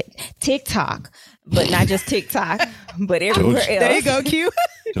to TikTok, but not just TikTok, but everywhere else. There you go, Q.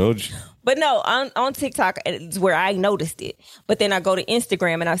 George. But no, on TikTok is where I noticed it. But then I go to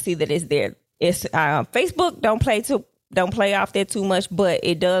Instagram and I see that it's there. It's Facebook don't play off there too much, but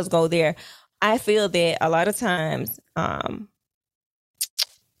it does go there. I feel that a lot of times,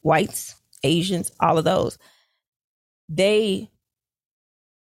 whites, Asians, all of those, they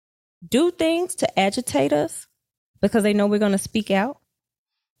do things to agitate us because they know we're going to speak out.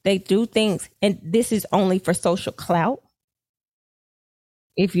 They do things, and this is only for social clout.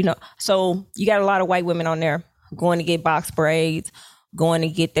 If you know, so you got a lot of white women on there going to get box braids, going to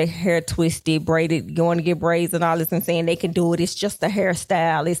get their hair twisted, braided, going to get braids and all this and saying they can do it. It's just a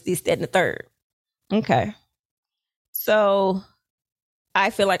hairstyle. It's this, that, and the third. Okay. So I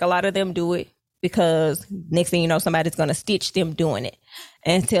feel like a lot of them do it because next thing you know, somebody's going to stitch them doing it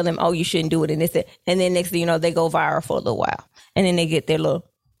and tell them, oh, you shouldn't do it. And this, and then next thing you know, they go viral for a little while and then they get their little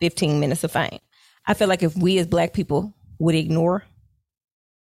 15 minutes of fame. I feel like if we as black people would ignore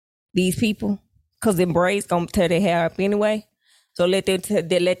these people, because them braids going to tear their hair up anyway. So let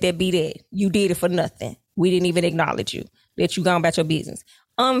that be that. You did it for nothing. We didn't even acknowledge you. Let you go about your business.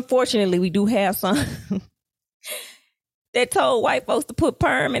 Unfortunately, we do have some that told white folks to put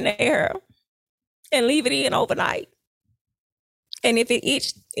perm in their hair and leave it in overnight. And if it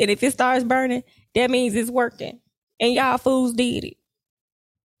itched and if it starts burning, that means it's working. And y'all fools did it.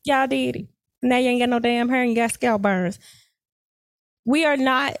 Y'all did it. Now you ain't got no damn hair and you got scalp burns. We are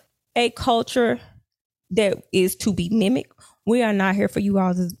not a culture that is to be mimicked. We are not here for you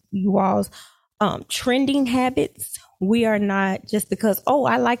all's trending habits. We are not just because, oh,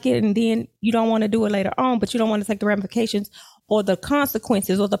 I like it, and then you don't want to do it later on, but you don't want to take the ramifications or the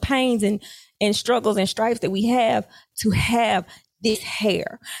consequences or the pains and struggles and stripes that we have to have this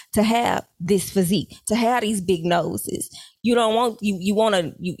hair, to have this physique, to have these big noses. You don't want you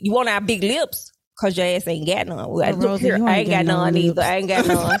want our big lips because your ass ain't got none. Look here, I ain't got none either. I ain't got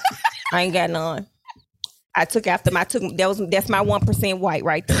none. I ain't got none. I took that's my 1% white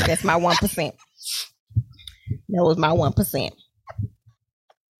right there. That's my 1%. That was my 1%.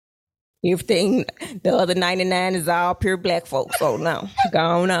 Everything, the other 99 is all pure black folks. So no, go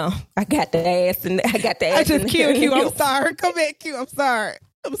on. I got the ass and I got the ass. I just killed you. I'm sorry. Come back, Q. I'm sorry.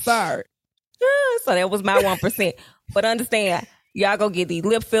 So that was my 1%. But understand, y'all go get these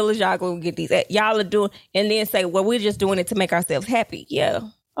lip fillers. Y'all go get these. Y'all are doing, and then say, well, we're just doing it to make ourselves happy. Yeah,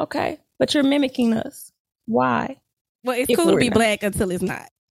 okay. But you're mimicking us. Why? Well, it's cool to be black until it's not.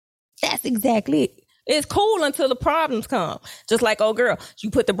 That's exactly it. It's cool until the problems come. Just like, oh, girl,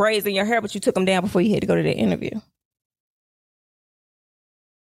 you put the braids in your hair, but you took them down before you had to go to the interview.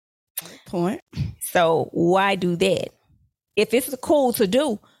 Point. So why do that? If it's cool to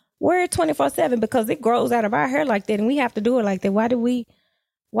do, wear it 24/7 because it grows out of our hair like that and we have to do it like that.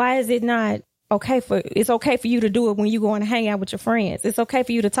 Why is it not okay it's okay for you to do it when you go and hang out with your friends? It's okay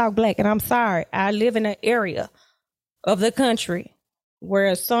for you to talk black. And I'm sorry, I live in an area of the country,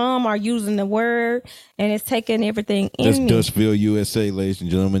 where some are using the word and it's taking everything in That's me. Dustville, USA, ladies and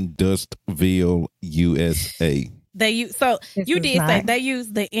gentlemen. Dustville, USA. They use so This you is did say not- they use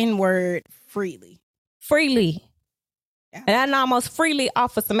the N-word freely. Freely. Yeah. And I almost freely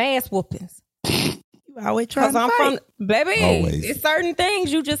offer some ass whoopings. You always trying Because to I'm fight. from, baby, Always. it's certain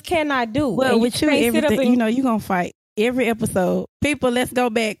things you just cannot do. Well, And with you, can't sit up everything, and- you know, you're going to fight every episode. People, let's go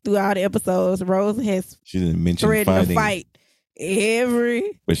back through all the episodes. Rose has She didn't mention threatened fighting, to fight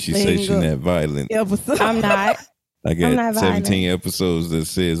every but she said she's single not violent. episode. I'm not. I I'm got not 17 episodes that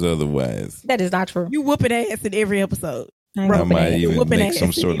says otherwise. That is not true. You whooping ass in every episode. I ain't Bro, I whooping might ass. even whooping make ass some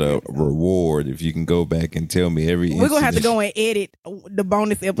in sort every of episode. reward if you can go back and tell me every. We're going to have to incident. go and edit the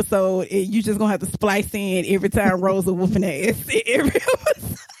bonus episode. And you just going to have to splice in every time Rose is whooping ass in every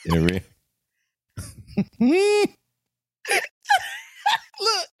episode. Every.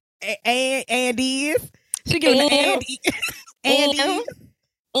 Look, and is. She giving And- and is.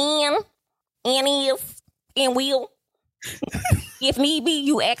 And if, and will. If need be,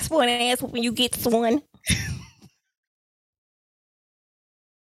 you ask for an ass when you get one.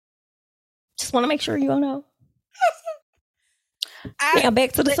 Just want to make sure you don't know. Now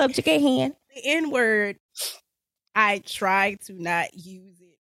back to the subject at hand. The N-word, I try to not use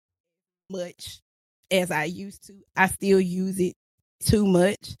it much as I used to. I still use it too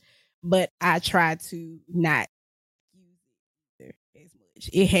much, but I try to not use it as much.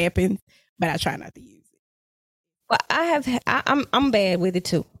 It happens, but I try not to use it. Well, I'm bad with it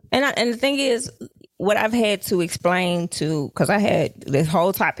too. And the thing is, what I've had to explain to, because I had this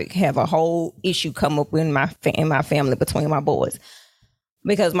whole topic, have a whole issue come up in my family between my boys.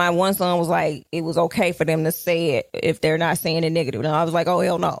 Because my one son was like, it was okay for them to say it if they're not saying it negative. And I was like, oh,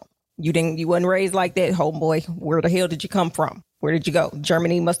 hell no. You wasn't raised like that, homeboy. Where the hell did you come from? Where did you go?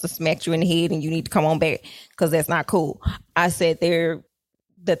 Germany must have smacked you in the head and you need to come on back because that's not cool. I said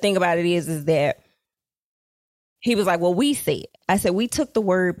the thing about it is that he was like, well, we said. I said, we took the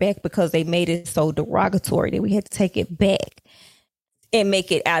word back because they made it so derogatory that we had to take it back and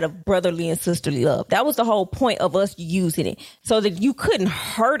make it out of brotherly and sisterly love. That was the whole point of us using it, so that you couldn't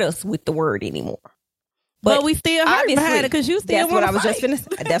hurt us with the word anymore. But we still hurt obviously, behind it because you still that's what want I to was fight. just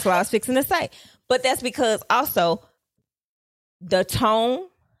finna, that's what I was fixing to say. But that's because also the tone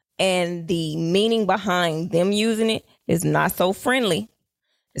and the meaning behind them using it is not so friendly.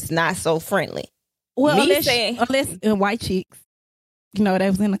 It's not so friendly. Well, Me unless saying- white chicks, you know, they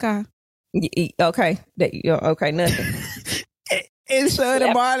was in the car. Okay, okay, nothing. And Sean Yep.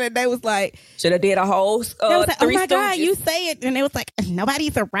 and Marlon, they was like, Should have did a whole they was like, oh Three my God, Stooges. you say it. And they was like,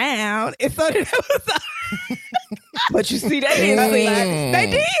 nobody's around. And so it was like, But you see, they didn't say it. they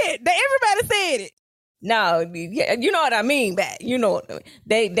did. Everybody said it. No, yeah, you know what I mean. But you know,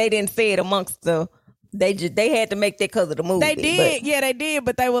 they didn't say it amongst the. They had to make that because of the movie. They did. Yeah, they did.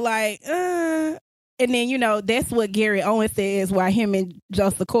 But they were like, And then, you know, that's what Gary Owens says why him and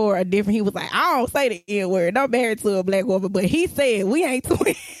Joe Secor are different. He was like, I don't say the N-word. I'm married to a black woman. But he said, we ain't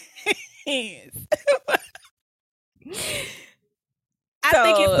twins. I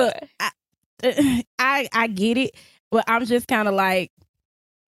think I get it. But I'm just kind of like,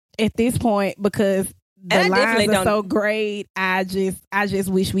 at this point, because the And I definitely lines are don't- so great, I just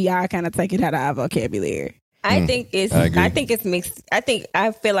wish we all kind of take it out of our vocabulary. I think it's. I agree. I think it's mixed.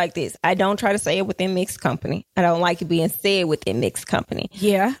 I feel like this. I don't try to say it within mixed company. I don't like it being said within mixed company.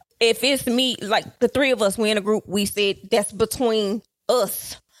 Yeah. If it's me, like the three of us, we in a group, we said that's between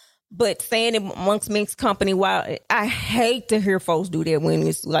us. But saying it amongst mixed company, while I hate to hear folks do that when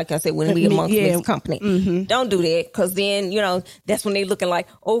it's, like I said, when we amongst Yeah. mixed company. Mm-hmm. Don't do that, because then, you know, that's when they looking like,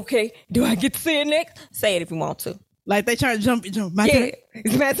 okay, do I get to say it next? Say it if you want to. Like they trying to jump. My Yeah, turn.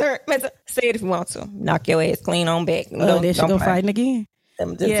 it's my turn. Say it if you want to. Knock your ass clean on back. Oh, there she go play. fighting again.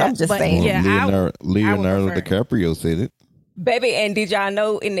 I'm just Yeah, I'm just but- saying. Yeah, Leonardo prefer- DiCaprio said it. Baby, and did y'all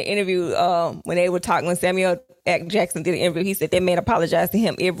know in the interview when they were talking, when Samuel Jackson did the interview, he said that man apologized to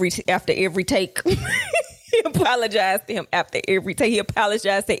him after every take. He apologized to him after every take. He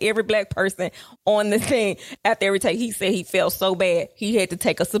apologized to every black person on the thing after every take. He said he felt so bad he had to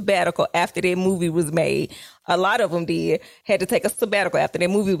take a sabbatical after that movie was made. A lot of them had to take a sabbatical after that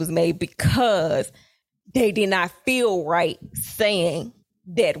movie was made because they did not feel right saying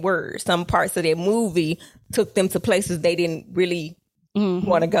that word. Some parts of that movie took them to places they didn't really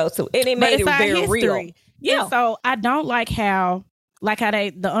want to go to, and it made it our very real. history. Yeah. And so I don't like how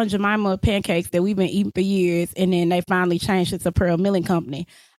the Aunt Jemima pancakes that we've been eating for years, and then they finally changed it to Pearl Milling Company.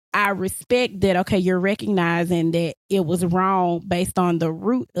 I respect that. Okay, you're recognizing that it was wrong based on the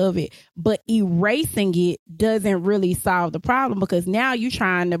root of it, but erasing it doesn't really solve the problem, because now you're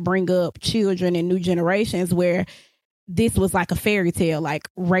trying to bring up children and new generations where this was like a fairy tale, like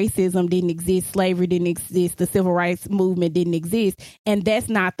racism didn't exist, slavery didn't exist, the civil rights movement didn't exist. And that's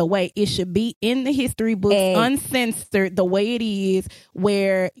not the way it should be in the history books, uncensored, the way it is,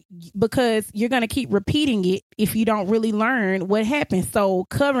 because you're going to keep repeating it if you don't really learn what happened. So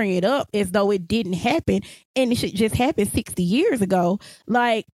covering it up as though it didn't happen and it should just happen 60 years ago,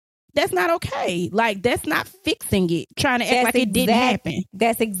 like, that's not okay. Like, that's not fixing it, trying to act like it didn't happen.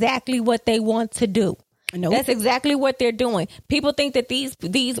 That's exactly what they want to do. Nope. That's exactly what they're doing. People think that these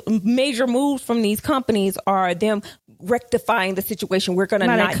major moves from these companies are them rectifying the situation. We're going to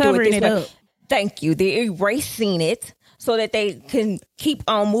not do it this way. Thank you. They're erasing it so that they can keep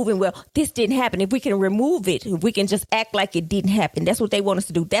on moving. Well, this didn't happen. If we can remove it, if we can just act like it didn't happen. That's what they want us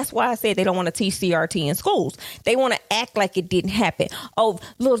to do. That's why I said they don't want to teach CRT in schools. They want to act like it didn't happen. Oh,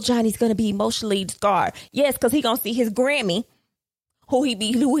 little Johnny's going to be emotionally scarred. Yes, because he's going to see his Grammy, who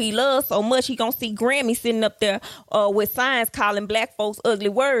he loves so much. He gonna see Grammy sitting up there with signs calling black folks ugly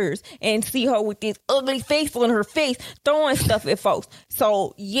words, and see her with this ugly face on her face throwing stuff at folks.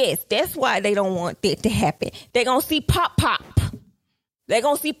 So yes, that's why they don't want that to happen. They're gonna see Pop. They're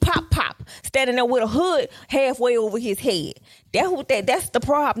gonna see Pop standing there with a hood halfway over his head. That's the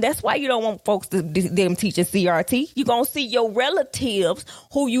problem. That's why you don't want folks them teaching CRT. You're gonna see your relatives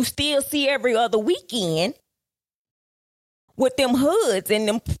who you still see every other weekend with them hoods and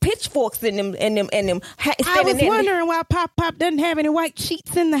them pitchforks and them. I was wondering why Pop doesn't have any white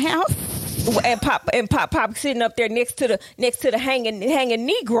sheets in the house. And Pop sitting up there next to the hanging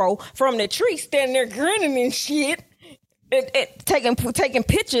Negro from the tree, standing there grinning and shit, and taking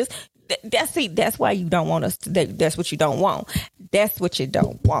pictures. That's why you don't want us to. That's what you don't want. That's what you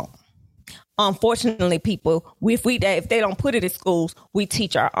don't want. Unfortunately, people, if they don't put it in schools, we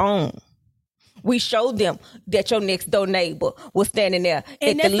teach our own. We showed them that your next door neighbor was standing there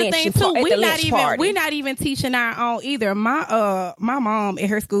at the lynch party. We're not even teaching our own either. My mom at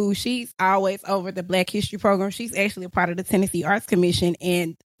her school, she's always over the Black History program. She's actually a part of the Tennessee Arts Commission,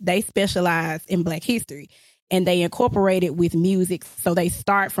 and they specialize in Black history. And they incorporate it with music. So they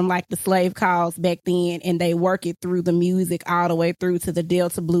start from like the slave calls back then, and they work it through the music all the way through to the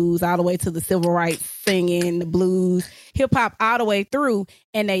Delta blues, all the way to the civil rights singing, the blues, hip hop, all the way through.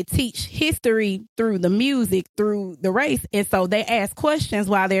 And they teach history through the music, through the race. And so they ask questions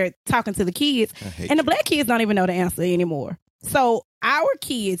while they're talking to the kids. And the Black kids don't even know the answer anymore. So our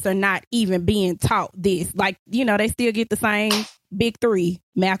kids are not even being taught this. Like, they still get the same big three: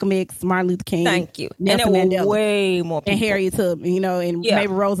 Malcolm X, Martin Luther King. Thank you. Nelson and there Mandela, were way more people. And Harriet Tubman, and maybe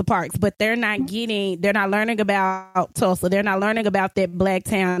Rosa Parks. But they're not learning about Tulsa. They're not learning about that black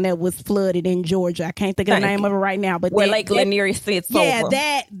town that was flooded in Georgia. I can't think of the name of it right now. But where Lake Lanier sits over.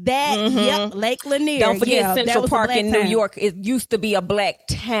 Yeah, yep, Lake Lanier. Don't forget Central Park in New York. It used to be a black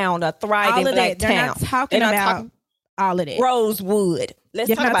town, a thriving black town. They're not talking about all of that. Rosewood. Let's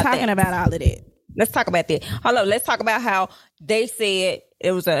talk about that. Talking about all of that. Let's talk about that. Hello, let's talk about how they said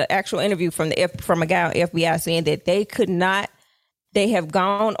it was an actual interview from a guy on FBI saying that they have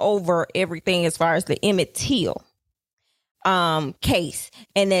gone over everything as far as the Emmett Till case,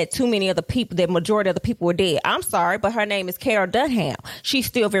 and that too many of the people, the majority of the people were dead. I'm sorry, but her name is Carol Dunham. She's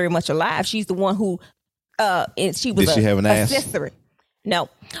still very much alive. She's the one who and she was Did she have an ass? Accessory. No,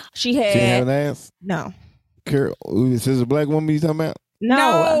 she had. She didn't have an ass? No. Carol, is this a black woman you talking about?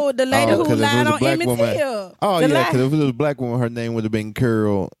 No, the lady who lied on Emmett Till. Oh, yeah, because if it was a black woman, her name would have been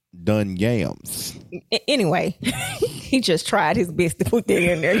Carol Dunhams. Anyway, he just tried his best to put that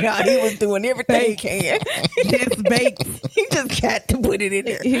in there, y'all. He was doing everything he can. Just baked. He just got to put it in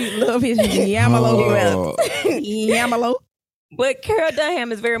there. He love his Yamalo. Yamalo. But Carol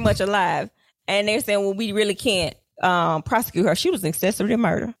Dunham is very much alive. And they're saying, well, we really can't prosecute her. She was an accessory to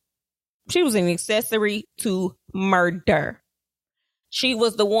murder. She was an accessory to murder. She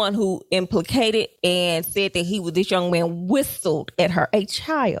was the one who implicated and said that this young man whistled at her, a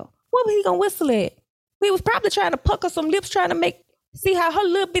child. What was he gonna whistle at? He was probably trying to pucker some lips, trying to see how her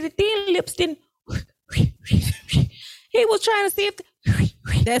little bitty thin lips didn't. He was trying to see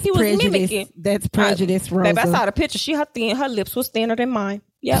if he was mimicking. That's prejudice, Rosa. Babe, I saw the picture. Her lips was thinner than mine.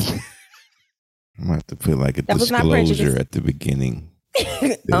 Yep. I'm gonna have to put like a disclosure at the beginning.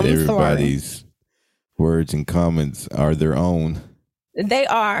 That everybody's words and comments are their own. They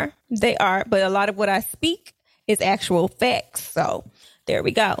are, but a lot of what I speak is actual facts. So there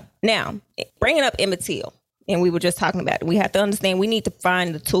we go. Now, bringing up Emmett Till, and we were just talking about it. We have to understand we need to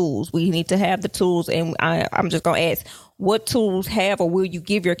find the tools. We need to have the tools, and I'm just going to ask, what tools have or will you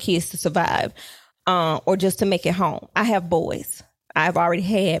give your kids to survive or just to make it home? I have boys. I've already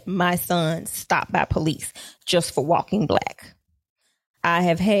had my son stopped by police just for walking black. I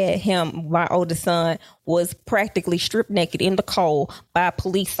have had him, my oldest son, was practically stripped naked in the cold by a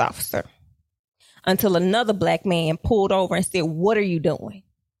police officer until another black man pulled over and said, "What are you doing?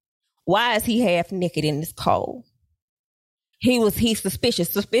 Why is he half naked in this cold?" He's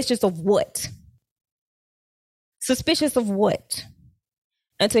suspicious. Suspicious of what? Suspicious of what?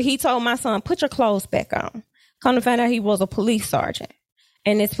 Until he told my son, "Put your clothes back on." Come to find out he was a police sergeant.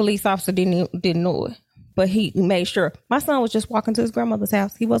 And this police officer didn't know it. But he made sure. My son was just walking to his grandmother's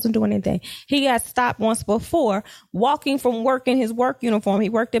house. He wasn't doing anything. He got stopped once before walking from work in his work uniform. He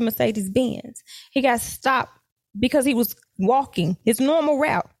worked at Mercedes-Benz. He got stopped because he was walking his normal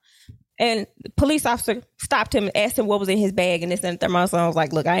route. And the police officer stopped him and asked him what was in his bag. And this and that. My son was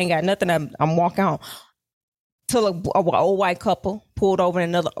like, "Look, I ain't got nothing. I'm walking on." Till an old white couple pulled over and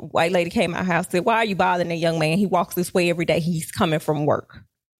another white lady came out of the house and said, "Why are you bothering that young man? He walks this way every day. He's coming from work."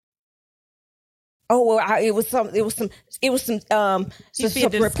 Oh, well, it was some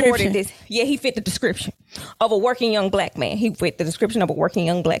reported this. Yeah, he fit the description of a working young black man. He fit the description of a working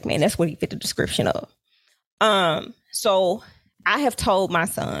young black man. That's what he fit the description of. So I have told my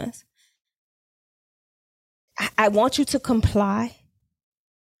sons, I want you to comply,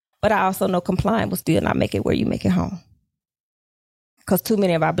 but I also know complying will still not make it where you make it home. Because too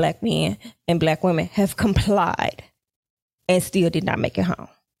many of our black men and black women have complied and still did not make it home.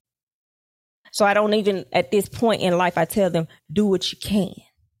 So I don't even, at this point in life, I tell them, do what you can.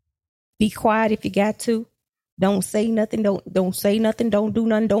 Be quiet if you got to. Don't say nothing. Don't say nothing. Don't do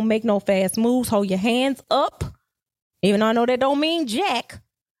nothing. Don't make no fast moves. Hold your hands up. Even though I know that don't mean jack.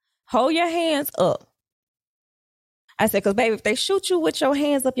 Hold your hands up. I said, because baby, if they shoot you with your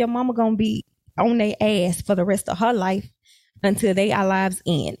hands up, your mama gonna be on their ass for the rest of her life until our lives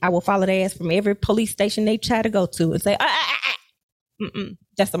end. I will follow their ass from every police station they try to go to and say,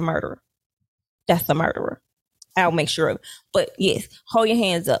 that's a murderer. That's a murderer. I'll make sure of it. But yes, hold your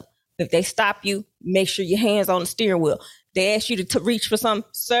hands up. If they stop you, make sure your hands on the steering wheel. They ask you to reach for something,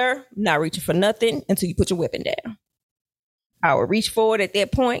 sir, I'm not reaching for nothing until you put your weapon down. I will reach forward at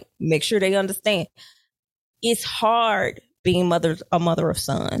that point, make sure they understand. It's hard being a mother of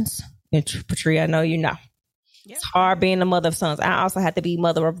sons. And Patria, I know you know. Yep. It's hard being a mother of sons. I also have to be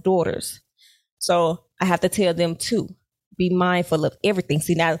mother of daughters. So I have to tell them too, be mindful of everything.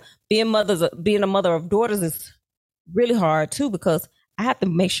 See, now being a mother of daughters is really hard too, because I have to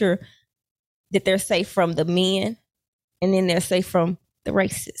make sure that they're safe from the men and then they're safe from the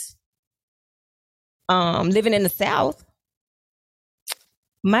racists. Living in the South,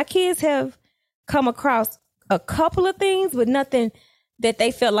 my kids have come across a couple of things, but nothing that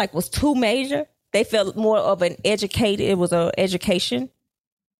they felt like was too major. They felt more of an education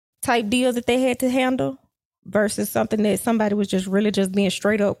type deal that they had to handle versus something that somebody was just really just being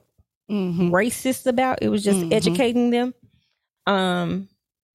straight up racist about. It was just educating them.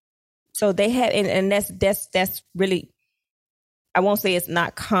 So they had, and that's really, I won't say it's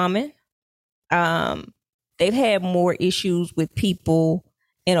not common. They've had more issues with people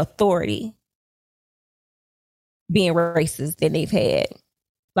in authority being racist than they've had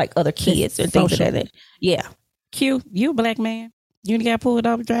like other kids or things like that. Yeah. Q, you a black man. You got pulled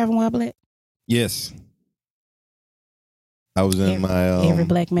over driving while black? Yes. I was in every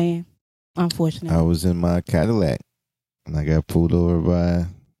black man, unfortunately. I was in my Cadillac and I got pulled over by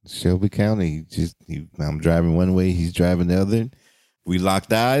Shelby County. I'm driving one way, he's driving the other. We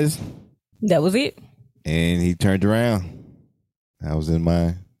locked eyes. That was it. And he turned around. I was in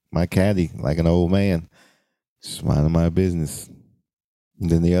my caddy like an old man, just minding my business. And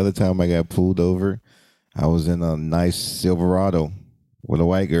then the other time I got pulled over, I was in a nice Silverado with a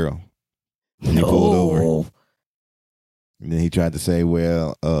white girl. And he pulled over. And then he tried to say,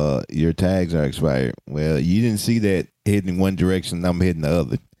 well, your tags are expired. Well, you didn't see that heading one direction, I'm heading the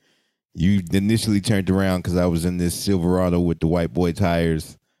other. You initially turned around because I was in this Silverado with the white boy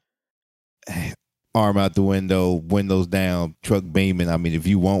tires, arm out the window, windows down, truck beaming. I mean, if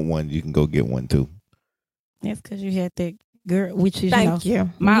you want one, you can go get one too. That's because you had that girl, which is, Thank you.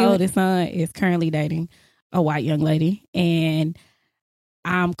 My oldest son is currently dating a white young lady, and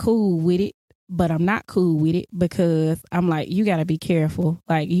I'm cool with it, but I'm not cool with it because I'm like, you got to be careful.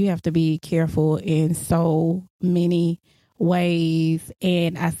 Like, you have to be careful in so many ways.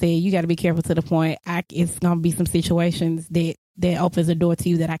 And I said, you got to be careful to the point it's going to be some situations that opens a door to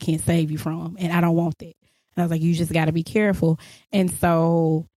you that I can't save you from. And I don't want that. And I was like, you just got to be careful. And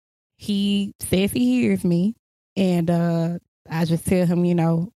so he says he hears me. And I just tell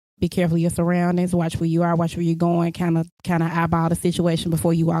him, be careful of your surroundings, watch where you are, watch where you're going, kind of eyeball the situation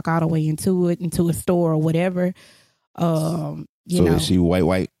before you walk all the way into a store or whatever. So is she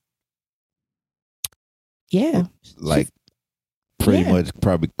white? Yeah. Like pretty much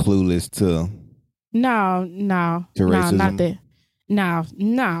probably clueless to No, racism. not that.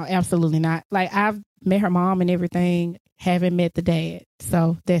 No, absolutely not. Like, I've met her mom and everything, haven't met the dad.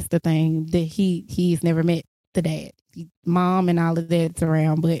 So that's the thing, that he's never met the dad. Mom and all of that's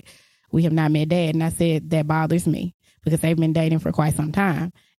around, but we have not met dad. And I said that bothers me because they've been dating for quite some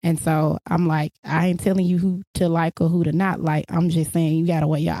time. And so I'm like, I ain't telling you who to like or who to not like. I'm just saying you gotta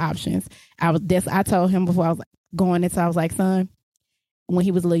weigh your options. I told him before I was going into, I was like, son, when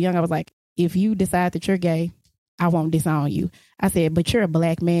he was a little young, I was like, if you decide that you're gay, I won't disown you. I said, but you're a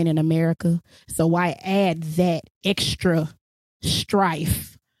black man in America, so why add that extra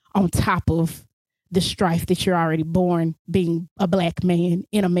strife on top of the strife that you're already born being a black man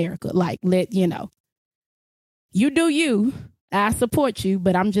in America? Like, you do you. I support you,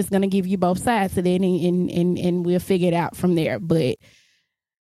 but I'm just gonna give you both sides of that, and we'll figure it out from there. But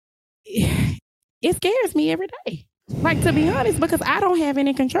it scares me every day. Like, to be honest, because I don't have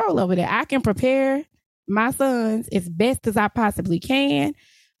any control over that. I can prepare my sons as best as I possibly can,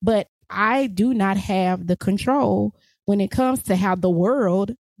 but I do not have the control when it comes to how the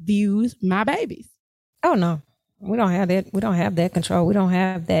world views my babies. Oh no, we don't have that. We don't have that control. We don't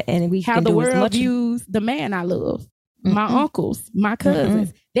have that, and we how can the do as world much views the man I love, my uncles, my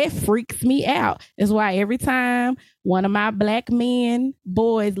cousins. That freaks me out. That's why every time one of my black men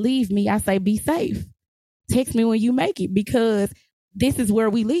boys leave me, I say, "Be safe. Text me when you make it," because this is where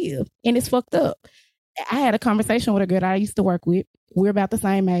we live, and it's fucked up. I had a conversation with a girl that I used to work with. We're about the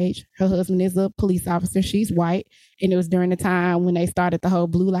same age. Her husband is a police officer. She's white. And it was during the time when they started the whole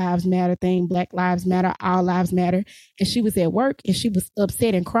Blue Lives Matter thing, Black Lives Matter, All Lives Matter. And she was at work and she was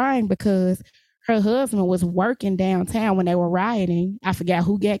upset and crying because her husband was working downtown when they were rioting. I forgot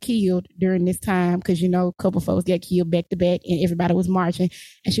who got killed during this time because, a couple folks got killed back to back and everybody was marching.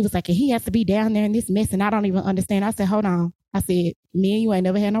 And she was like, he has to be down there in this mess and I don't even understand. I said, hold on. I said, me and you ain't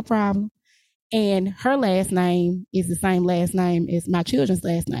never had no problem. And her last name is the same last name as my children's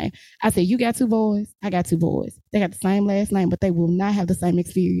last name. I said, you got two boys? I got two boys. They got the same last name, but they will not have the same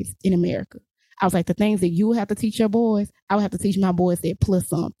experience in America. I was like, the things that you will have to teach your boys, I will have to teach my boys that plus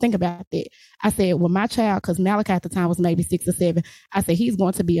some. Think about that. I said, well, my child, because Malachi at the time was maybe 6 or 7, I said, he's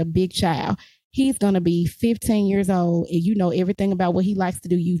going to be a big child. He's going to be 15 years old and you know everything about what he likes to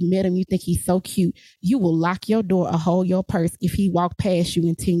do. You've met him. You think he's so cute. You will lock your door or hold your purse if he walked past you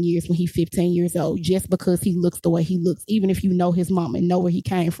in 10 years when he's 15 years old, just because he looks the way he looks, even if you know his mom and know where he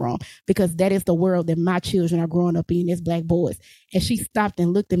came from, because that is the world that my children are growing up in as black boys. And she stopped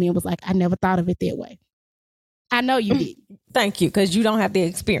and looked at me and was like, I never thought of it that way. I know you did. Thank you, because you don't have the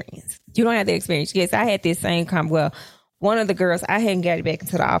experience. You don't have the experience. Yes, I had this same one of the girls, I hadn't got back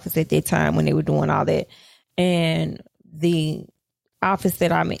into the office at that time when they were doing all that. And the office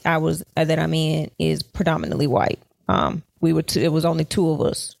that I'm in is predominantly white. It was only 2 of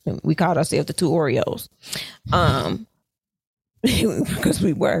us. We called ourselves the 2 Oreos. Because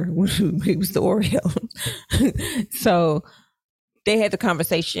we was the Oreos. So they had the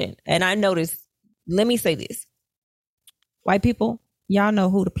conversation and I noticed, let me say this. White people, y'all know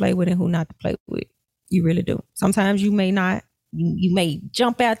who to play with and who not to play with. You really do. Sometimes you may not, you may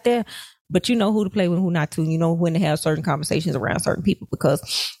jump out there, but you know who to play with and who not to. You know when to have certain conversations around certain people, because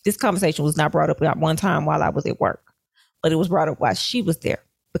this conversation was not brought up at one time while I was at work, but it was brought up while she was there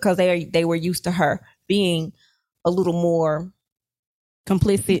because they were used to her being a little more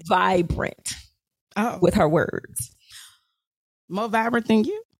complicit, vibrant with her words. More vibrant than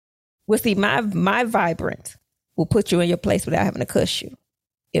you? Well, see, my vibrant will put you in your place without having to cuss you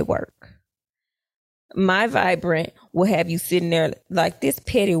at work. My vibrant will have you sitting there like this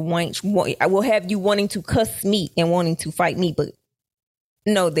petty wench. I will have you wanting to cuss me and wanting to fight me, but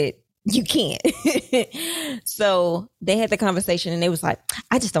know that you can't. So they had the conversation and they was like,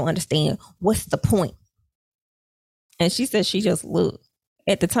 I just don't understand. What's the point? And she said she just looked.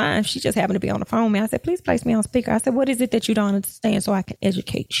 At the time, she just happened to be on the phone. I said, please place me on speaker. I said, what is it that you don't understand so I can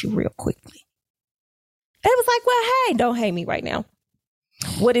educate you real quickly? They was like, well, hey, don't hate me right now.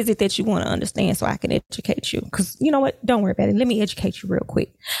 What is it that you want to understand so I can educate you? Because you know what? Don't worry about it. Let me educate you real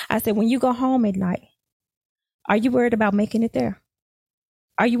quick. I said, when you go home at night, are you worried about making it there?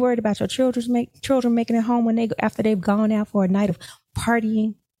 Are you worried about your children making it home after they've gone out for a night of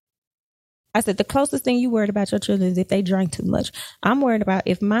partying? I said, the closest thing you worried about your children is if they drank too much. I'm worried about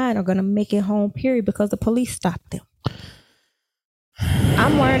if mine are going to make it home, period, because the police stopped them.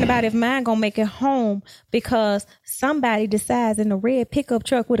 I'm worried about if mine going to make it home because somebody decides in a red pickup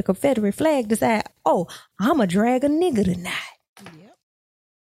truck with a Confederate flag decide, oh, I'm going to drag a nigga tonight.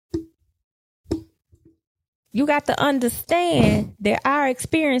 Yep. You got to understand that our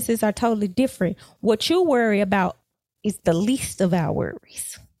experiences are totally different. What you worry about is the least of our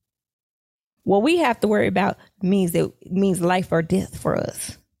worries. What we have to worry about means life or death for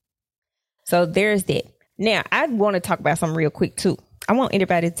us. So there's that. Now, I want to talk about something real quick, too. I want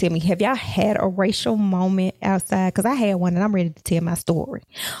anybody to tell me, have y'all had a racial moment outside? Because I had one and I'm ready to tell my story.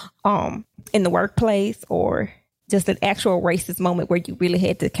 In the workplace, or just an actual racist moment where you really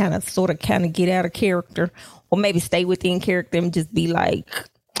had to kind of get out of character, or maybe stay within character and just be like,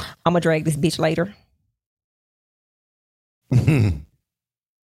 I'm going to drag this bitch later.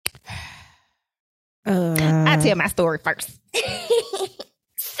 I'll tell my story first.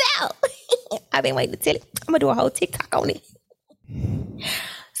 So, I've been waiting to tell it. I'm going to do a whole TikTok on it.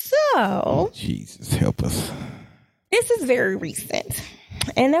 So, Jesus, help us. This is very recent.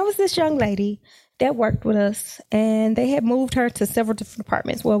 And there was this young lady that worked with us, and they had moved her to several different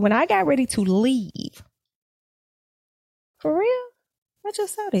departments. Well, when I got ready to leave, for real, I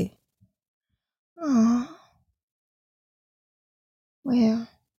just saw that. Oh, well,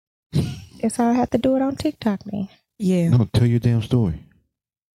 guess I'll have to do it on TikTok then. Yeah. No, tell your damn story.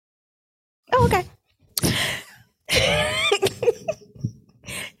 Oh, okay.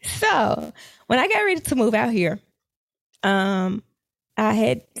 So, when I got ready to move out here, I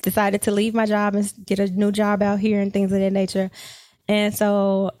had decided to leave my job and get a new job out here and things of that nature. And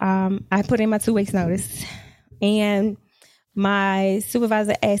so I put in my 2 weeks notice, and my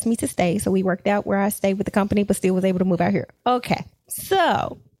supervisor asked me to stay. So we worked out where I stayed with the company, but still was able to move out here. Okay.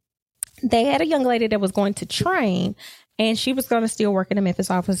 So they had a young lady that was going to train, and she was going to still work in the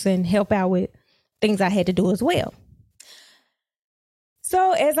Memphis office and help out with things I had to do as well.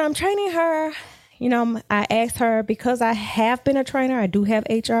 So as I'm training her, you know, I asked her, because I have been a trainer, I do have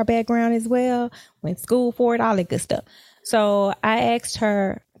HR background as well, went to school for it, all that good stuff. So I asked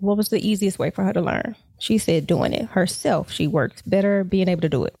her, what was the easiest way for her to learn? She said doing it herself. She works better being able to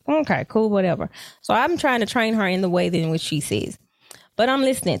do it. Okay, cool, whatever. So I'm trying to train her in the way in which she says. But I'm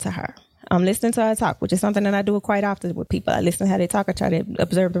listening to her. I'm listening to her talk, which is something that I do quite often with people. I listen to how they talk. I try to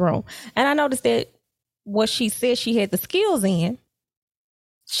observe the room. And I noticed that what she said she had the skills in,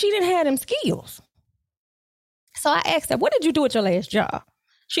 she didn't have them skills. So I asked her, what did you do at your last job?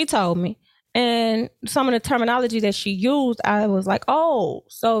 She told me. And some of the terminology that she used, I was like, oh,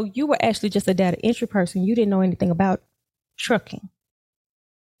 so you were actually just a data entry person. You didn't know anything about trucking.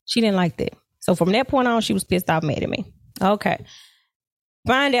 She didn't like that. So from that point on, she was pissed off, mad at me. Okay.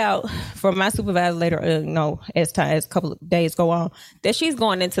 Find out from my supervisor later, as a couple of days go on, that she's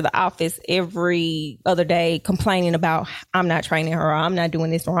going into the office every other day complaining about, I'm not training her, or I'm not doing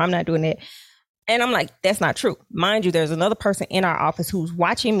this, or I'm not doing that. And I'm like, that's not true. Mind you, there's another person in our office who's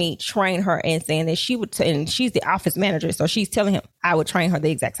watching me train her and saying that she would, and she's the office manager. So she's telling him I would train her the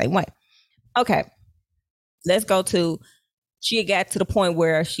exact same way. Okay. Let's go to, she got to the point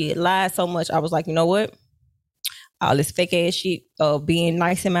where she had lied so much. I was like, you know what? All this fake ass shit of being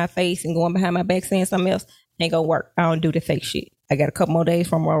nice in my face and going behind my back saying something else ain't gonna work. I don't do the fake shit. I got a couple more days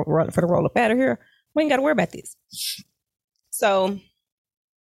for the roll up out of here. We ain't got to worry about this. So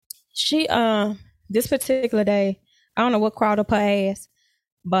she, this particular day, I don't know what crawled up her ass,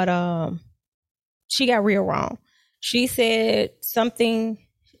 but she got real wrong. She said something.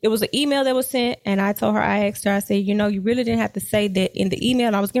 It was an email that was sent, and I told her, I asked her, I said, you know, you really didn't have to say that in the email.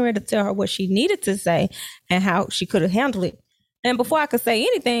 And I was getting ready to tell her what she needed to say and how she could have handled it. And before I could say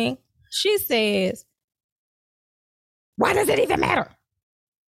anything, she says, why does it even matter? I'm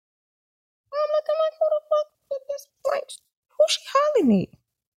looking like, who the fuck at this point? Who she hollering at?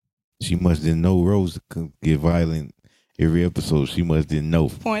 She must didn't know Rose could get violent every episode. She must didn't know.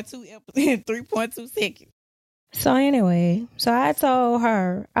 3.2 seconds. So anyway, so I told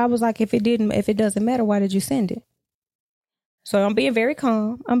her, I was like, if it doesn't matter, why did you send it? So I'm being very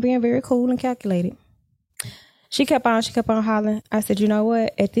calm. I'm being very cool and calculated. She kept on hollering. I said, you know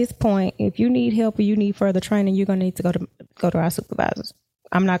what? At this point, if you need help or you need further training, you're going to need to go to our supervisors.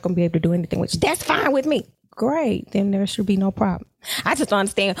 I'm not going to be able to do anything with you. That's fine with me. Great. Then there should be no problem. I just don't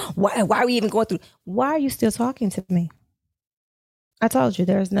understand why are we even going through? Why are you still talking to me? I told you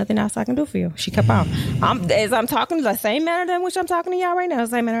there's nothing else I can do for you. She kept on. As I'm talking, the same manner in which I'm talking to y'all right now, the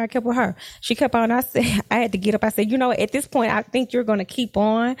same manner I kept with her. She kept on. I said, I had to get up. I said, you know, at this point, I think you're going to keep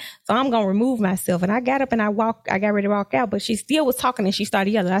on. So I'm going to remove myself. And I got up and I got ready to walk out, but she still was talking and she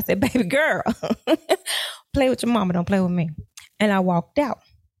started yelling. I said, baby girl, play with your mama. Don't play with me. And I walked out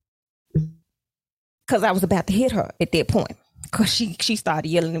because I was about to hit her at that point. Because she started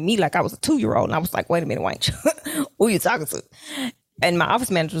yelling at me like I was a 2-year-old. And I was like, wait a minute, why ain't you? Who you talking to? And my office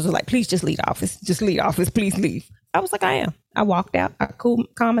manager was like, please just leave the office. Just leave the office. Please leave. I was like, I am. I walked out. I calmed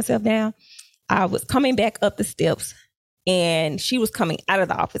myself down. I was coming back up the steps and she was coming out of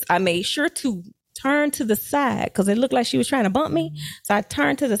the office. I made sure to turned to the side because it looked like she was trying to bump me. So I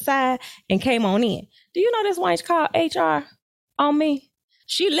turned to the side and came on in. Do you know this wench called HR on me?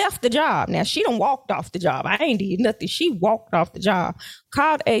 She left the job. Now, she done walked off the job. I ain't did nothing. She walked off the job,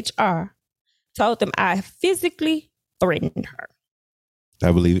 called HR, told them I physically threatened her.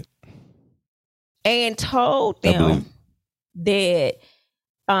 I believe it. And told them that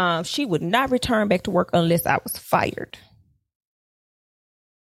she would not return back to work unless I was fired.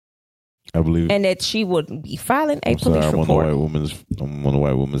 I believe it. And that she wouldn't be filing a police report. I'm on the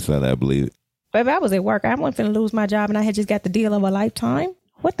white woman's side. I believe it. Baby, I was at work. I wasn't finna lose my job and I had just got the deal of a lifetime.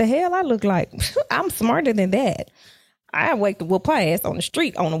 What the hell I look like? I'm smarter than that. I wait to whoop her ass on the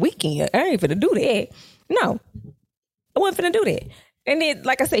street on the weekend. I ain't finna do that. No. I wasn't finna do that. And then,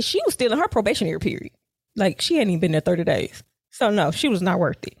 like I said, she was still in her probationary period. Like, she hadn't even been there 30 days. So, no, she was not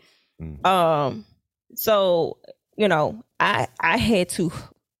worth it. So, you know, I had to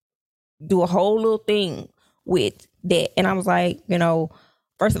do a whole little thing with that. And I was like, you know,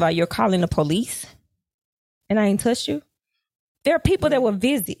 first of all, you're calling the police and I ain't touched you. There are people that were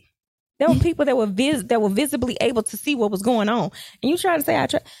busy. There were people that were visibly able to see what was going on. And you try to say,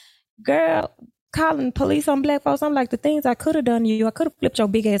 girl, calling police on black folks. I'm like, the things I could have done to you, I could have flipped your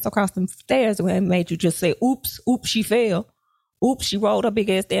big ass across them stairs and made you just say, oops, she fell. Oops, she rolled her big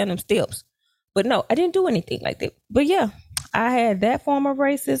ass down them steps. But no, I didn't do anything like that. But yeah, I had that form of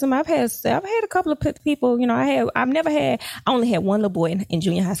racism. I've had a couple of people, you know, I only had one little boy in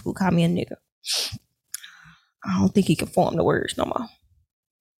junior high school call me a nigga. I don't think he can form the words no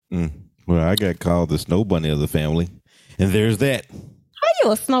more. Well, I got called the snow bunny of the family. And there's that. How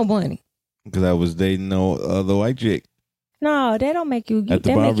you a snow bunny? Because I was dating the white chick. No, that don't make you, at the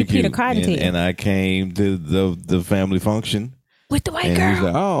that barbecue. make you Peter Cottontail. And I came to the family function. With the white and girl. He's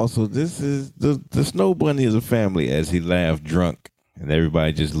like, oh, so this is the snow bunny of the family, as he laughed drunk. And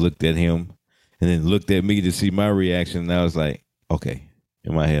everybody just looked at him and then looked at me to see my reaction. And I was like, okay.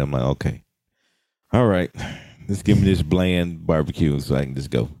 In my head, I'm like, okay. All right. Let's give me this bland barbecue so I can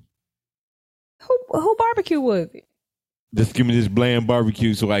just go. Who barbecue was it? Just give me this bland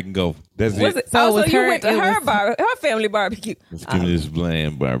barbecue so I can go. That's it. So you went to her family barbecue. Let's give me this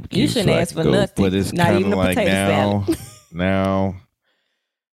bland barbecue. You shouldn't ask for nothing. But it's kind of like now.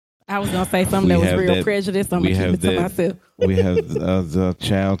 I was going to say something that was real prejudiced. I'm going to keep it to myself. We have the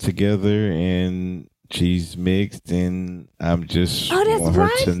child together and she's mixed, and I'm just want her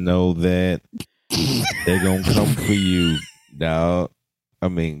to know that they're going to come for you, dog. I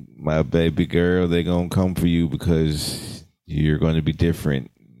mean, my baby girl, they're going to come for you because you're going to be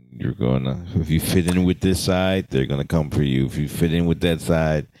different. If you fit in with this side, they're going to come for you. If you fit in with that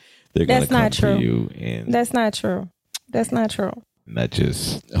side, they're going to come for you. And that's not true. That's not true. And I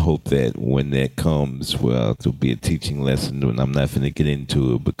just hope that when that comes, well, it'll be a teaching lesson, and I'm not going to get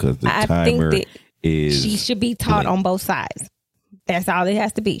into it because the timer is... She should be taught on both sides. That's all it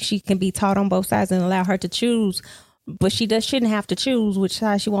has to be. She can be taught on both sides and allow her to choose, but she shouldn't have to choose which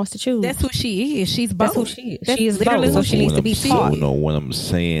side she wants to choose. That's who she is. She's both. That's who she is. She is literally so she needs to be taught. No, what I'm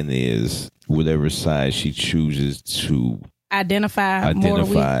saying is whatever side she chooses to identify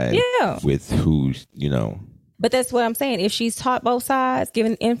with who, you know. But that's what I'm saying. If she's taught both sides,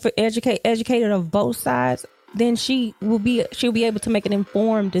 educated of both sides, then she'll be able to make an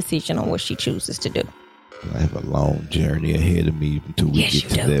informed decision on what she chooses to do. I have a long journey ahead of me until we get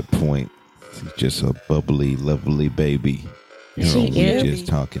to that point. She's just a bubbly, lovely baby. We're just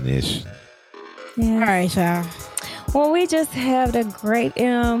talking ish. Yeah. All right, y'all. Well, we just have the great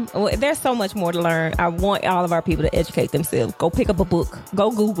there's so much more to learn. I want all of our people to educate themselves. Go pick up a book.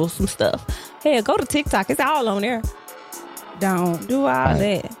 Go Google some stuff. Hell, go to TikTok. It's all on there. Don't do all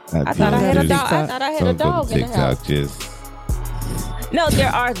that. I thought I had a dog. I thought I had a dog in the house. No,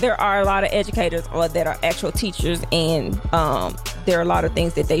 there are a lot of educators that are actual teachers, and there are a lot of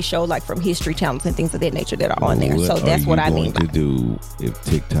things that they show, like from History Channels and things of that nature, that are on there. So that's what I mean. What are you going to do if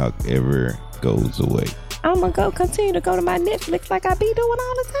TikTok ever goes away? I'm going to continue to go to my Netflix like I be doing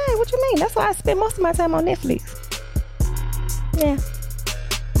all the time. What you mean? That's why I spend most of my time on Netflix. Yeah.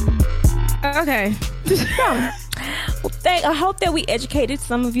 Okay. I hope that we educated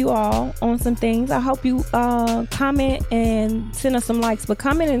some of you all on some things. I hope you comment and send us some likes, but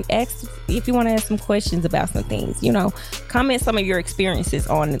comment and ask if you want to ask some questions about some things. You know, comment some of your experiences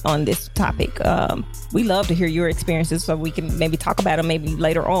on this topic. We love to hear your experiences so we can maybe talk about them maybe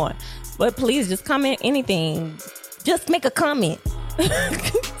later on. But please just comment anything. Just make a comment.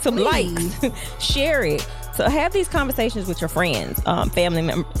 Some likes. Share it. So have these conversations with your friends, family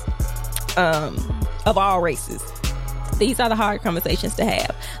members, of all races. These are the hard conversations to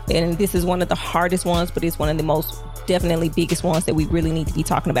have. And this is one of the hardest ones, but it's one of the most definitely biggest ones that we really need to be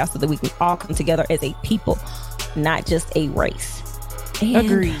talking about so that we can all come together as a people, not just a race. And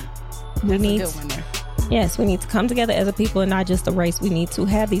Agreed. We That's need a good one there. Yes, we need to come together as a people and not just a race. We need to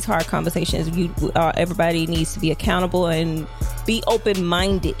have these hard conversations. Everybody needs to be accountable and be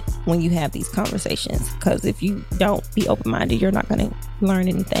open-minded when you have these conversations. Because if you don't be open-minded, you're not going to learn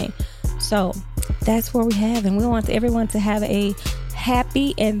anything. So that's where we have. And we want everyone to have a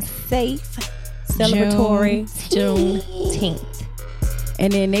happy and safe celebratory Juneteenth.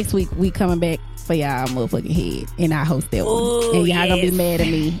 And then next week, we coming back for y'all motherfucking head. And I host that one. Ooh, And y'all gonna be yes. mad at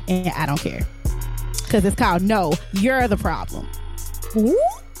me. And I don't care. Because it's called No, You're the Problem.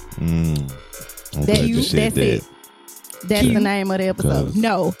 I'm That glad you, you said that's that. it. That's the name of the episode. 'Cause-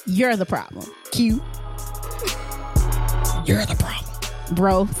 No, You're the Problem. Q. You're the problem.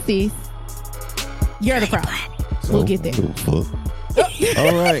 Bro, sis. You're the problem. So, We'll get there. Fuck.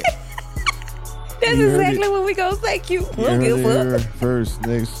 All right. That's You heard exactly it. what we gonna say, Q. You We'll give a heard it fuck. here first,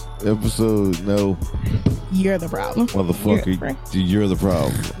 next episode. No, You're the problem. motherfucker, you're the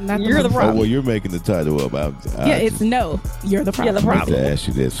problem. Not You're the Oh, problem. well, you're making the title up. Yeah, it's No, You're the problem. You're the I problem. have to ask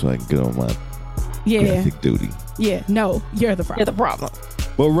you that so I can get on my Yeah. graphic duty. Yeah. No, You're the You're problem. the problem.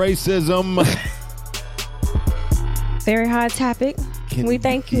 Well, racism Very hard topic. can We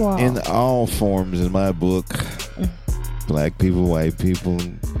thank you all. in all forms in my book. Black people, white people.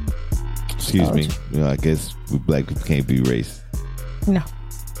 Excuse me. You know, I guess we black people can't be racist. No.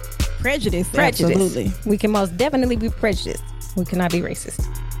 Prejudice. Prejudice. Absolutely. We can most definitely be prejudiced. We cannot be racist.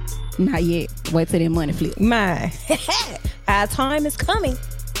 Not yet. Wait till that money flip. My, our time is coming.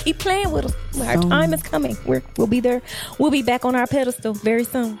 Keep playing with us. Our Soon. time is coming. We'll be there. We'll be back on our pedestal very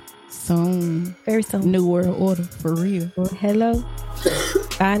soon. Soon. Very soon. New world order. For real. Hello.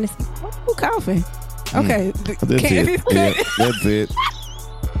 Honest. Who coughing? Okay. That's it. Yeah, that's it.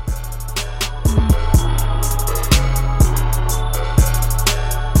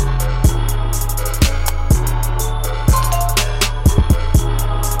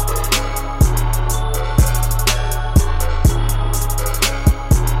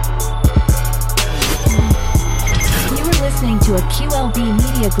 You are listening to a QLB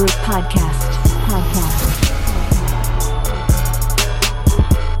Media Group podcast.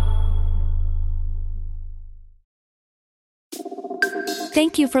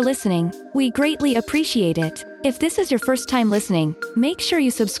 Thank you for listening. We greatly appreciate it. If this is your first time listening, make sure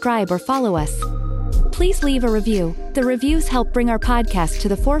you subscribe or follow us. Please leave a review. The reviews help bring our podcast to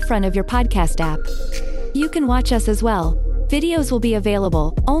the forefront of your podcast app. You can watch us as well. Videos will be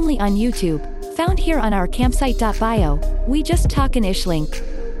available only on YouTube, found here on our campsite.bio. We just talk an ish link.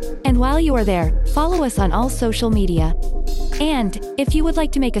 And while you are there, follow us on all social media. And if you would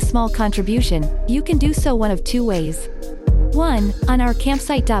like to make a small contribution, you can do so one of two ways. 1. On our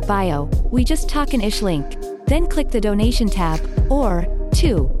campsite.bio, we just talk an ish link. Then click the donation tab. Or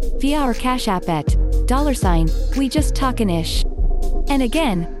 2. Via our Cash App at $, we just talk an ish. And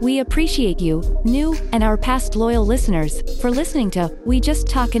again, we appreciate you, new and our past loyal listeners, for listening to We Just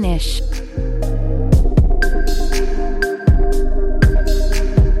Talk an Ish.